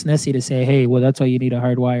want Chris Nessie to say, "Hey, well, that's why you need a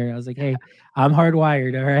hardwire." I was like, "Hey, I'm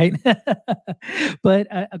hardwired, all right." But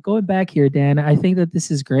going back here, Dan, I think that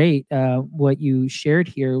this is great. What you shared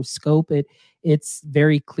here, scope it's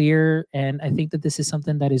very clear, and I think that this is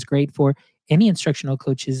something that is great for any instructional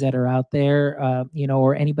coaches that are out there,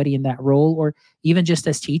 or anybody in that role, or even just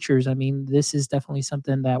as teachers. I mean, this is definitely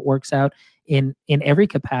something that works out in every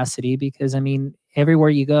capacity, because I mean, everywhere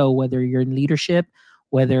you go, whether you're in leadership,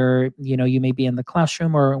 whether you may be in the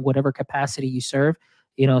classroom or whatever capacity you serve,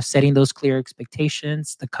 setting those clear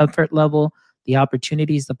expectations, the comfort level, the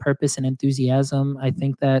opportunities, the purpose and enthusiasm. I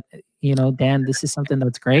think that Dan, this is something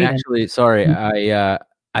that's great. And actually, sorry,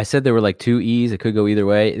 I said there were like two E's. It could go either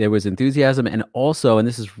way. There was enthusiasm, and also, and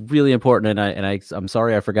this is really important, I'm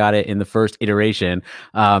sorry I forgot it in the first iteration.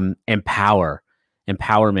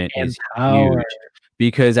 Empowerment is huge,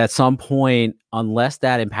 because at some point, unless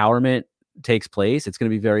that empowerment takes place, it's going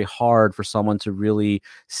to be very hard for someone to really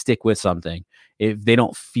stick with something if they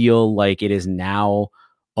don't feel like it is now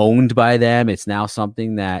owned by them. It's now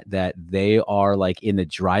something that they are like in the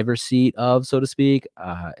driver's seat of, so to speak.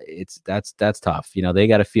 That's tough. They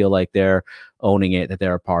got to feel like they're owning it, that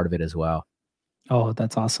they're a part of it as well. Oh,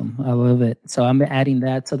 that's awesome. I love it. So I'm adding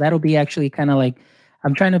that. So that'll be actually kind of like,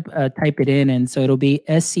 I'm trying to type it in. And so it'll be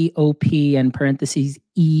SCOP and parentheses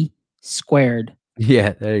E squared.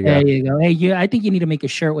 Yeah, there you go. There you go. Hey, I think you need to make a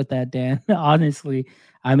shirt with that, Dan. Honestly,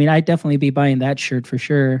 I mean, I'd definitely be buying that shirt for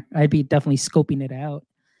sure. I'd be definitely scoping it out.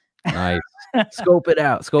 Nice. Scope it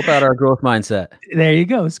out. Scope out our growth mindset. There you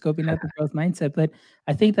go. Scoping out the growth mindset. But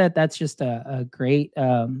I think that that's just a great,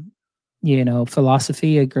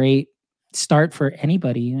 philosophy, a great start for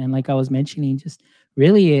anybody. And like I was mentioning, just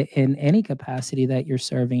really in any capacity that you're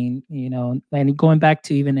serving, and going back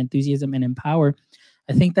to even enthusiasm and empower,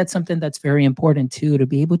 I think that's something that's very important too, to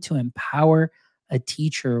be able to empower a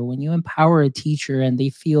teacher. When you empower a teacher and they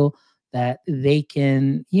feel that they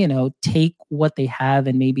can, take what they have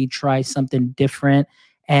and maybe try something different,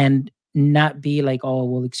 and not be like, oh,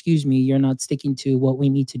 well, excuse me, you're not sticking to what we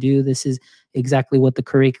need to do. This is exactly what the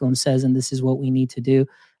curriculum says, and this is what we need to do,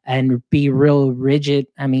 and be real rigid.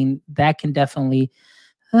 I mean, that can definitely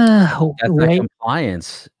that's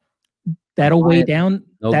compliance. That'll weigh down.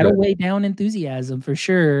 That'll weigh down enthusiasm for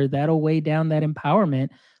sure. That'll weigh down that empowerment.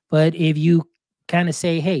 But if you kind of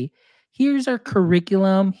say, hey, here's our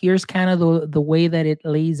curriculum, here's kind of the way that it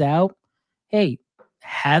lays out, hey,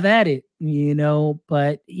 have at it,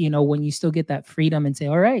 but when you still get that freedom and say,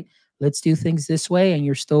 all right, let's do things this way, and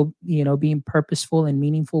you're still, being purposeful and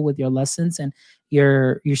meaningful with your lessons, and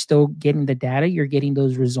you're still getting the data, you're getting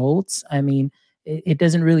those results. I mean, it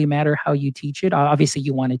doesn't really matter how you teach it. Obviously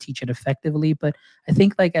you want to teach it effectively, but I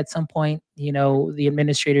think like at some point, the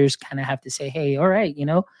administrators kind of have to say, hey, all right,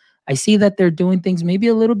 I see that they're doing things maybe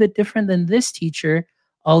a little bit different than this teacher,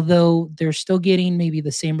 although they're still getting maybe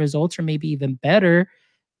the same results or maybe even better.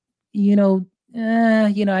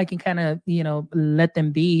 I can kind of, let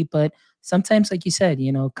them be. But sometimes, like you said,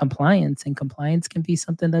 compliance can be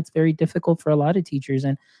something that's very difficult for a lot of teachers.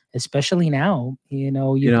 And especially now,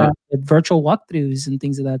 you've got virtual walkthroughs and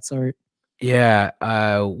things of that sort. Yeah,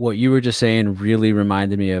 what you were just saying really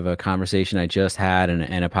reminded me of a conversation I just had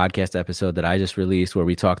and a podcast episode that I just released where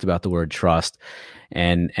we talked about the word trust.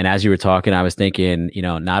 And as you were talking, I was thinking,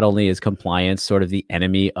 not only is compliance sort of the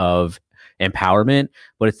enemy of empowerment,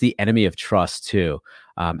 but it's the enemy of trust too.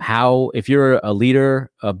 If you're a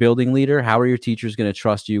leader, a building leader, how are your teachers going to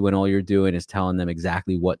trust you when all you're doing is telling them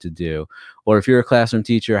exactly what to do? Or if you're a classroom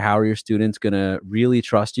teacher, how are your students going to really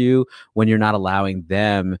trust you when you're not allowing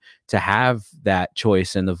them to have that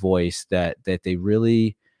choice and the voice that they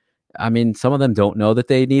really, I mean, some of them don't know that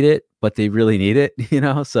they need it, but they really need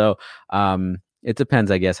it, So it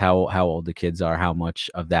depends, I guess, how old the kids are, how much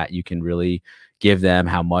of that you can really give them,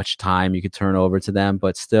 how much time you could turn over to them.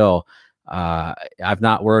 But still, I've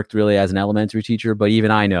not worked really as an elementary teacher, but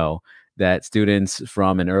even I know that students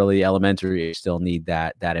from an early elementary still need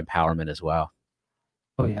that empowerment as well.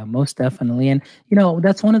 Oh yeah, most definitely. And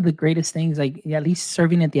that's one of the greatest things, like at least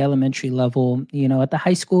serving at the elementary level, at the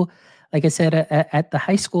high school, like I said, at the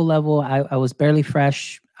high school level, I was barely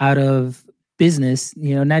fresh out of business,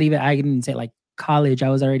 not even, I didn't say like college.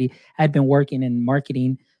 I'd been working in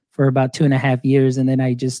marketing for about 2.5 years. And then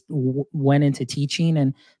I just went into teaching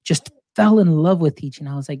and just fell in love with teaching.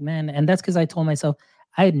 I was like, man, and that's because I told myself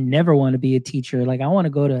I never want to be a teacher. Like I want to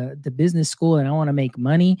go to the business school and I want to make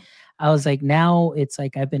money. I was like, now it's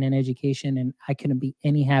like I've been in education and I couldn't be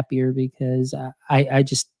any happier because I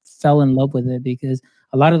just fell in love with it, because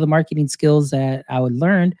a lot of the marketing skills that I would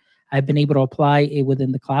learn, I've been able to apply it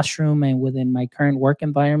within the classroom and within my current work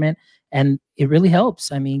environment. And it really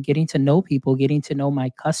helps. I mean, getting to know people, getting to know my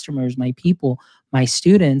customers, my people, my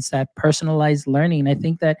students, that personalized learning. I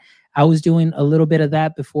think that I was doing a little bit of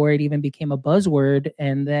that before it even became a buzzword.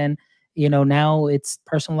 And then, now it's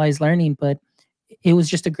personalized learning, but it was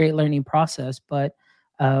just a great learning process. But,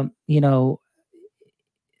 um, you know,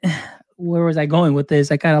 where was I going with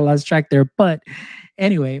this? I kind of lost track there. But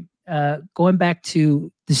anyway, going back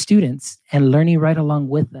to the students and learning right along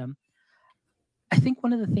with them, I think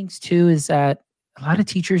one of the things too is that a lot of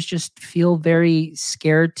teachers just feel very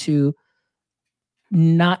scared to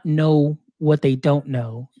not know what they don't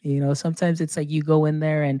know. Sometimes it's like you go in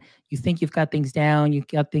there and you think you've got things down, you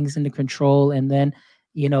got things under control, and then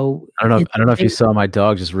I don't know. it's I don't know if you saw my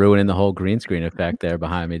dog just ruining the whole green screen effect there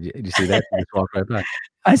behind me. Did you see that? He just walked right by.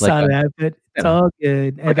 I Like, saw that, but it's all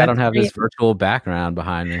good. And like I don't that's have great. this virtual background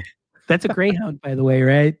behind me. That's a greyhound, by the way,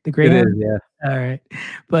 right? The It is, greyhound. yeah. All right.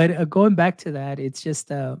 But going back to that, it's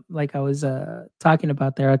just like I was talking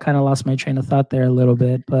about there. I kind of lost my train of thought there a little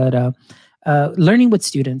bit. But learning with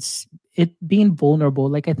students, it being vulnerable.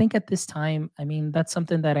 Like I think at this time, I mean, that's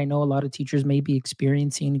something that I know a lot of teachers may be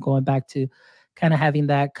experiencing. Going back to kind of having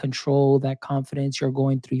that control, that confidence. You're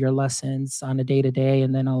going through your lessons on a day to day,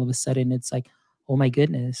 and then all of a sudden, it's like, oh my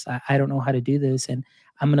goodness, I don't know how to do this, and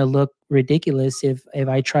I'm gonna look ridiculous if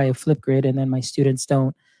I try a flip grid and then my students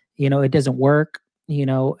don't, it doesn't work. You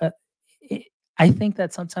know, it, I think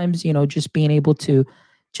that sometimes just being able to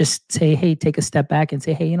just say, hey, take a step back and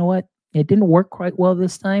say, hey, you know what, it didn't work quite well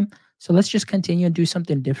this time, so let's just continue and do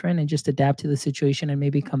something different and just adapt to the situation and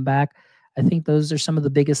maybe come back. I think those are some of the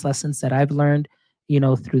biggest lessons that I've learned,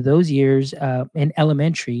 through those years in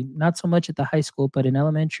elementary, not so much at the high school, but in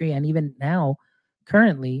elementary and even now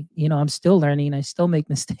currently, I'm still learning. I still make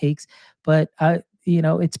mistakes, but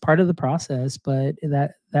it's part of the process. But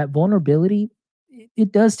that vulnerability,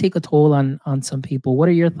 it does take a toll on some people. What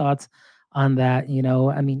are your thoughts on that?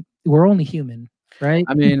 I mean, we're only human, right?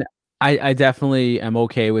 I mean, I definitely am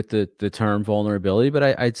okay with the term vulnerability, but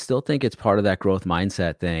I still think it's part of that growth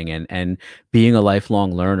mindset thing and being a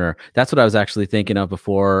lifelong learner. That's what I was actually thinking of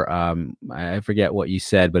before. I forget what you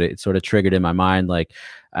said, but it sort of triggered in my mind. Like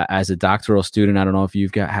as a doctoral student, I don't know if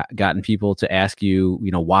you've gotten people to ask you,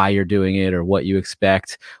 why you're doing it or what you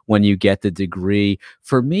expect when you get the degree.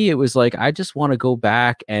 For me, it was like I just want to go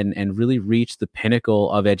back and really reach the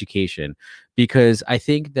pinnacle of education, because I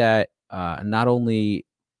think that not only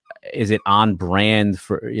is it on brand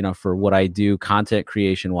for what I do content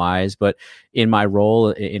creation wise, but in my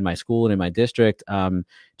role in my school and in my district,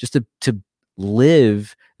 just to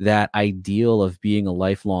live that ideal of being a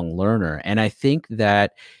lifelong learner. And I think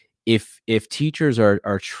that if teachers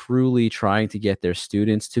are truly trying to get their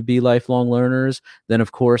students to be lifelong learners, then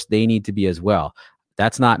of course they need to be as well.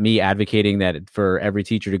 That's not me advocating that for every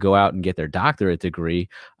teacher to go out and get their doctorate degree.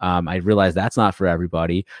 I realize that's not for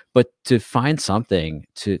everybody, but to find something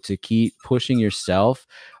to keep pushing yourself,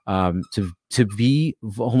 to be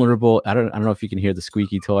vulnerable. I don't know if you can hear the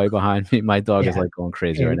squeaky toy behind me. My dog is like going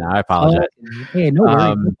crazy right now. I apologize. Hey, no worries.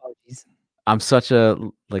 No apologies. I'm such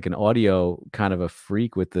an audio kind of a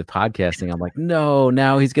freak with the podcasting. I'm like, no,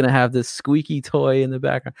 now he's gonna have this squeaky toy in the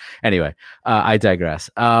background. Anyway, I digress.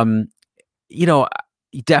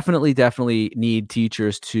 You definitely need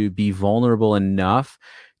teachers to be vulnerable enough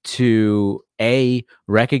to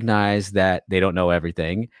recognize that they don't know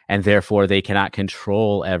everything and therefore they cannot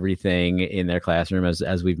control everything in their classroom,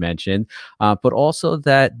 as we've mentioned, but also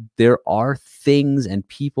that there are things and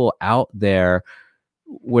people out there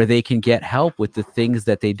where they can get help with the things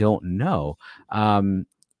that they don't know.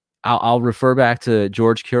 I'll refer back to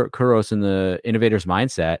George Couros in the Innovator's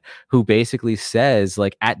Mindset, who basically says,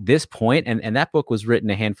 like, at this point, and that book was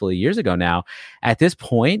written a handful of years ago now, at this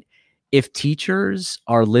point, if teachers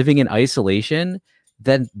are living in isolation,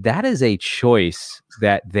 then that is a choice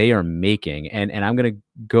that they are making. And I'm going to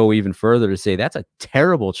go even further to say that's a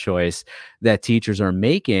terrible choice that teachers are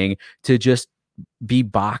making, to just be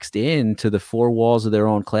boxed into the four walls of their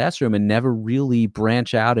own classroom and never really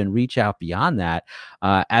branch out and reach out beyond that.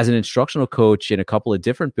 As an instructional coach in a couple of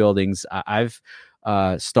different buildings, I've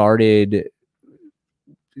started,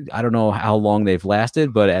 I don't know how long they've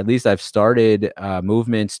lasted, but at least I've started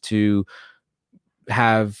movements to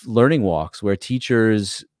have learning walks where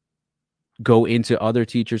teachers go into other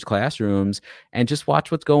teachers' classrooms and just watch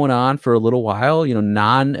what's going on for a little while,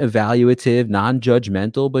 non-evaluative,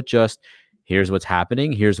 non-judgmental, but just, here's what's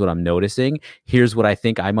happening. Here's what I'm noticing. Here's what I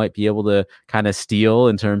think I might be able to kind of steal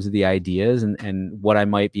in terms of the ideas and what I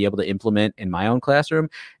might be able to implement in my own classroom.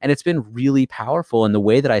 And it's been really powerful. And the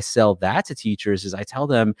way that I sell that to teachers is I tell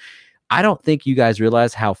them, I don't think you guys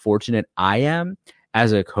realize how fortunate I am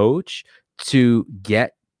as a coach to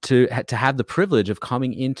get to have the privilege of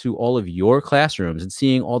coming into all of your classrooms and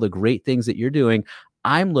seeing all the great things that you're doing.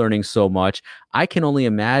 I'm learning so much. I can only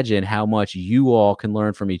imagine how much you all can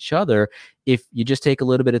learn from each other if you just take a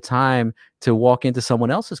little bit of time to walk into someone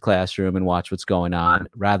else's classroom and watch what's going on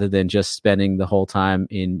rather than just spending the whole time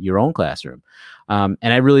in your own classroom. And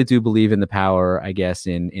I really do believe in the power, I guess,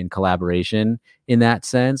 in collaboration in that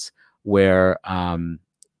sense, where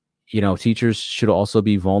teachers should also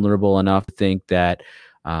be vulnerable enough to think that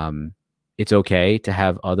it's okay to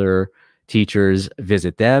have other teachers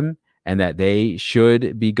visit them, and that they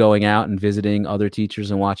should be going out and visiting other teachers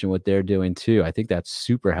and watching what they're doing too. I think that's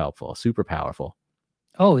super helpful, super powerful.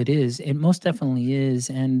 Oh, it is. It most definitely is.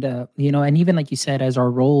 And, and even like you said, as our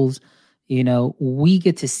roles, we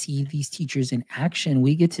get to see these teachers in action.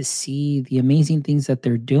 We get to see the amazing things that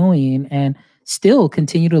they're doing and still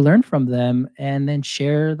continue to learn from them and then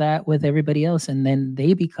share that with everybody else. And then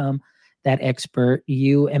they become that expert.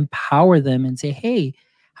 You empower them and say, hey,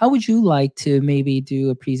 how would you like to maybe do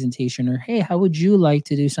a presentation? Or, hey, how would you like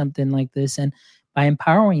to do something like this? And by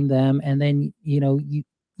empowering them, and then,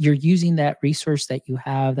 you're using that resource that you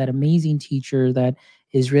have, that amazing teacher that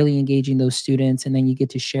is really engaging those students, and then you get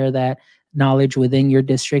to share that knowledge within your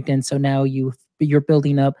district. And so now you're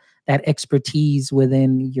building up that expertise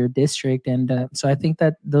within your district. And so I think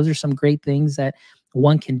that those are some great things that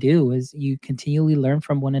one can do, is you continually learn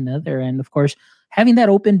from one another. And of course, having that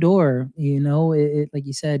open door, like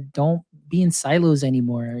you said, don't be in silos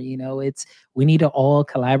anymore. We need to all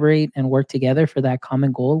collaborate and work together for that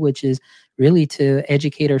common goal, which is really to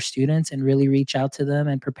educate our students and really reach out to them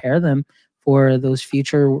and prepare them for those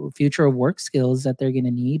future work skills that they're going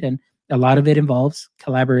to need. And a lot of it involves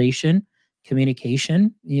collaboration,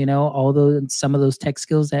 communication, some of those tech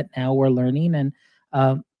skills that now we're learning. And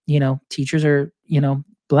teachers are,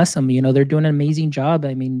 bless them, they're doing an amazing job.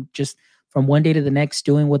 I mean, just from one day to the next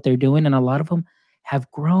doing what they're doing. And a lot of them have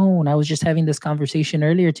grown. I was just having this conversation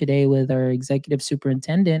earlier today with our executive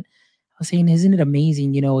superintendent. I was saying, isn't it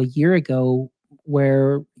amazing, a year ago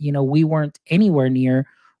where, we weren't anywhere near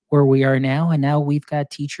where we are now. And now we've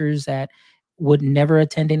got teachers that would never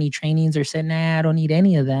attend any trainings or said, nah, I don't need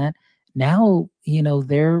any of that. Now,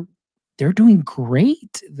 they're doing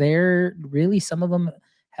great. They're really, some of them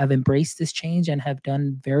have embraced this change and have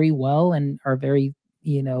done very well and are very,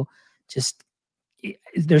 just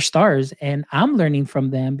they're stars. And I'm learning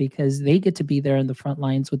from them because they get to be there in the front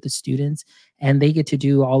lines with the students, and they get to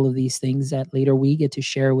do all of these things that later we get to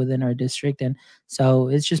share within our district. And so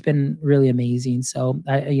it's just been really amazing. So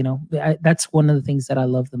that's one of the things that I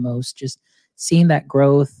love the most, just seeing that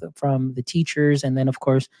growth from the teachers, and then of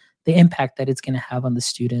course the impact that it's going to have on the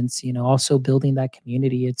students, also building that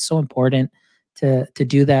community. It's so important to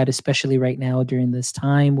do that, especially right now during this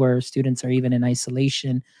time where students are even in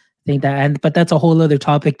isolation. But that's a whole other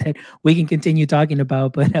topic that we can continue talking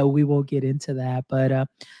about, but we won't get into that. But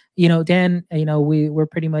Dan, we're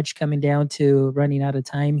pretty much coming down to running out of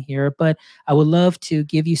time here, but I would love to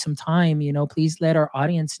give you some time. Please let our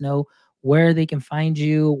audience know where they can find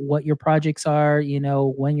you, what your projects are,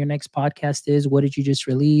 when your next podcast is, what did you just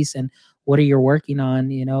release, and what are you working on?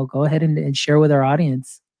 Go ahead and share with our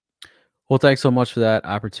audience. Well, thanks so much for that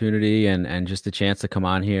opportunity and just the chance to come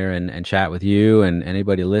on here and chat with you and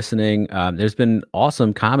anybody listening. There's been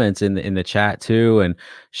awesome comments in the chat too, and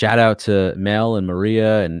shout out to Mel and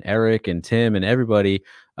Maria and Eric and Tim and everybody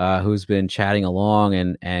who's been chatting along.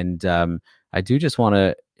 And I do just want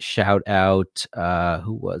to shout out,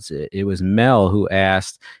 who was it? It was Mel who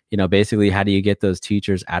asked, basically, how do you get those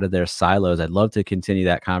teachers out of their silos? I'd love to continue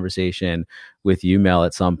that conversation with you, Mel,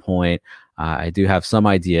 at some point. I do have some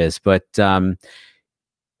ideas, but I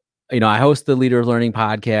host the Leader of Learning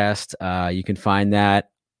podcast. You can find that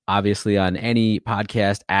obviously on any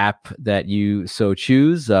podcast app that you so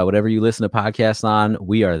choose. Whatever you listen to podcasts on,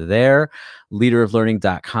 we are there.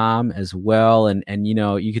 Leaderoflearning.com as well. And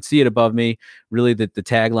you can see it above me. Really, the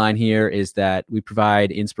tagline here is that we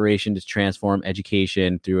provide inspiration to transform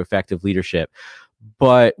education through effective leadership.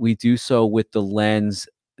 But we do so with the lens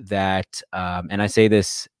that, and I say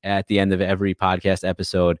this at the end of every podcast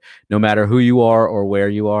episode, no matter who you are or where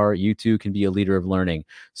you are, you too can be a leader of learning.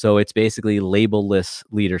 So it's basically label-less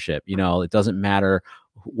leadership. It doesn't matter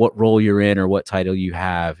what role you're in or what title you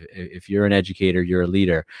have. If you're an educator, you're a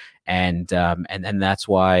leader. And that's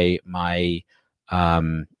why my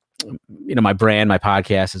my brand, my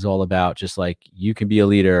podcast is all about just like, you can be a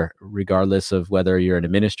leader regardless of whether you're an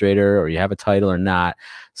administrator or you have a title or not.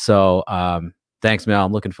 So, thanks, Mel.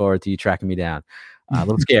 I'm looking forward to you tracking me down. A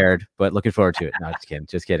little scared, but looking forward to it. No, just kidding.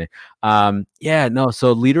 Just kidding. Yeah, no.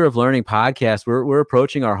 So Leader of Learning podcast, we're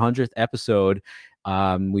approaching our 100th episode.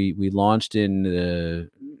 We launched in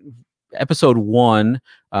episode 1.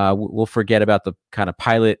 We'll forget about the kind of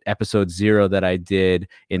pilot episode 0 that I did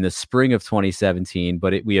in the spring of 2017,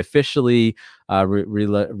 but we officially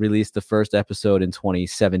released the first episode in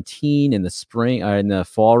 2017 in the spring, in the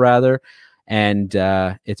fall rather. And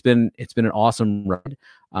it's been an awesome ride.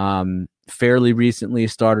 Fairly recently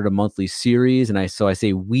started a monthly series, and I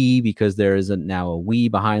say we because there is now a we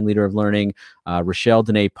behind Leader of Learning. Rochelle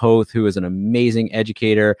Danae Poth, who is an amazing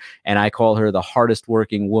educator, and I call her the hardest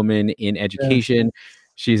working woman in education. Yeah.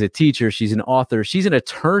 She's a teacher. She's an author. She's an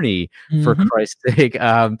attorney, for Christ's sake.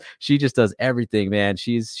 She just does everything, man.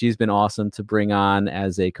 She's been awesome to bring on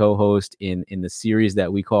as a co-host in the series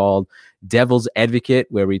that we called Devil's Advocate,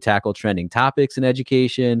 where we tackle trending topics in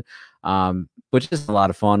education. But just a lot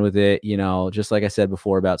of fun with it. You know, just like I said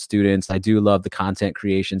before about students, I do love the content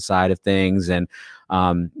creation side of things, and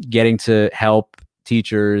getting to help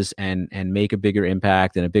teachers and make a bigger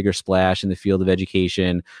impact and a bigger splash in the field of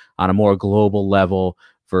education on a more global level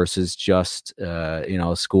versus just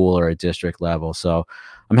a school or a district level. So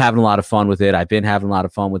I'm having a lot of fun with it. I've been having a lot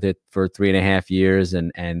of fun with it for 3.5 years,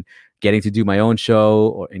 and getting to do my own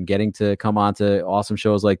show and getting to come on to awesome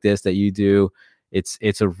shows like this that you do.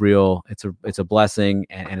 It's a blessing,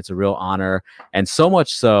 and it's a real honor. And so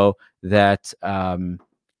much so that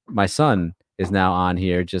my son is now on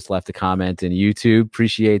here, just left a comment in YouTube.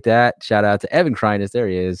 Appreciate that. Shout out to Evan Kreinus. There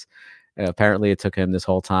he is. Apparently it took him this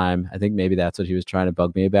whole time. I think maybe that's what he was trying to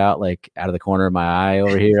bug me about, like out of the corner of my eye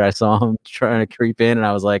over here. I saw him trying to creep in, and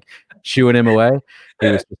I was like shooing him away. He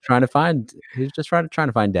was just trying to find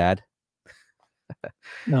dad.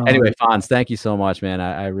 No. Anyway, Fonz, thank you so much, man.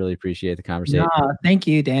 I really appreciate the conversation. No, thank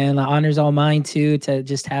you, Dan. The honor's all mine too, to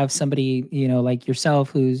just have somebody, like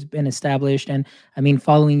yourself, who's been established, and I mean,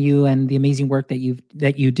 following you and the amazing work that you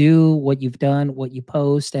do, what you've done, what you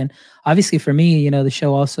post. And obviously for me, the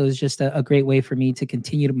show also is just a great way for me to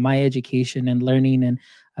continue my education and learning. And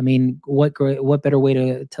I mean, what better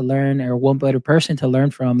way to learn, or one better person to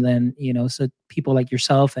learn from than, so people like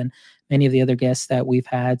yourself and many of the other guests that we've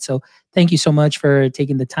had. So thank you so much for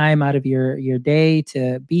taking the time out of your day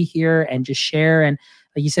to be here and just share. And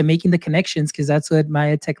like you said, making the connections, because that's what My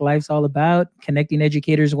EdTech Life's all about, connecting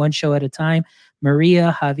educators one show at a time.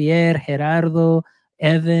 Maria, Javier, Gerardo,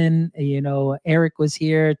 Evan, Eric was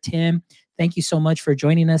here, Tim. Thank you so much for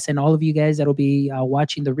joining us, and all of you guys that'll be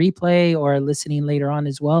watching the replay or listening later on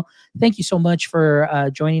as well. Thank you so much for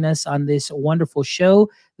joining us on this wonderful show.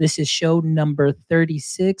 This is show number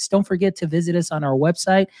 36. Don't forget to visit us on our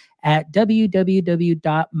website at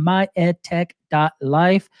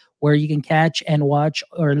www.myedtech.life, where you can catch and watch,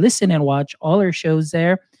 or listen and watch, all our shows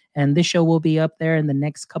there. And this show will be up there in the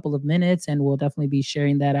next couple of minutes, and we'll definitely be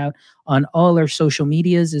sharing that out on all our social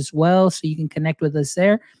medias as well, so you can connect with us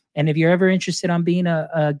there. And if you're ever interested on being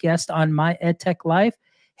a guest on My EdTech Life,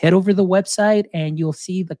 head over to the website and you'll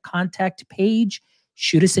see the contact page.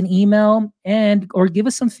 Shoot us an email or give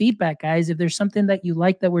us some feedback, guys. If there's something that you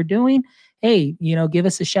like that we're doing, hey, give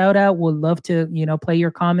us a shout out. We'll love to, play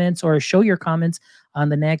your comments or show your comments on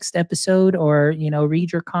the next episode, or,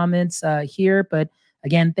 read your comments here. But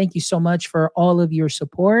again, thank you so much for all of your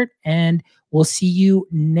support, and we'll see you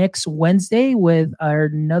next Wednesday with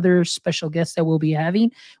another special guest that we'll be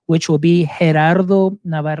having, which will be Gerardo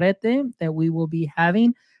Navarrete, that we will be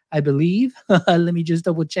having, I believe. Let me just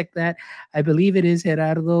double check that. I believe it is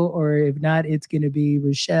Gerardo, or if not, it's going to be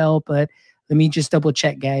Rochelle, but let me just double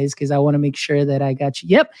check, guys, because I want to make sure that I got you.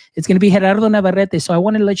 Yep, it's going to be Gerardo Navarrete. So I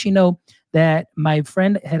want to let you know that my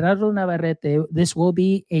friend Gerardo Navarrete, this will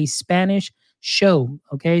be a Spanish show.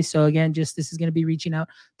 Okay, so again, this is going to be reaching out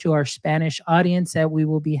to our Spanish audience that we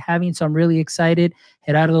will be having. So I'm really excited.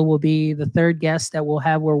 Gerardo will be the third guest that we'll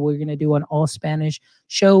have, where we're going to do an all Spanish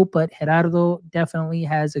show. But Gerardo definitely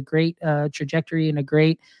has a great trajectory and a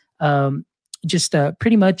great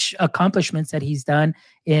pretty much accomplishments that he's done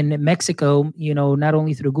in Mexico, not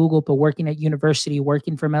only through Google, but working at university,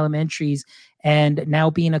 working from elementaries, and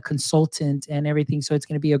now being a consultant and everything. So it's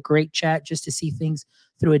going to be a great chat just to see things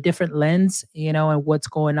through a different lens, and what's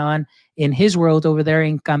going on in his world over there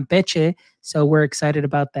in Campeche. So we're excited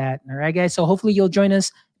about that. All right, guys. So hopefully you'll join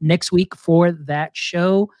us next week for that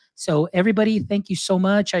show. So everybody, thank you so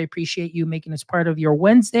much. I appreciate you making us part of your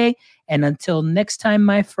Wednesday. And until next time,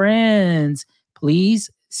 my friends,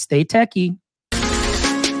 please stay techie.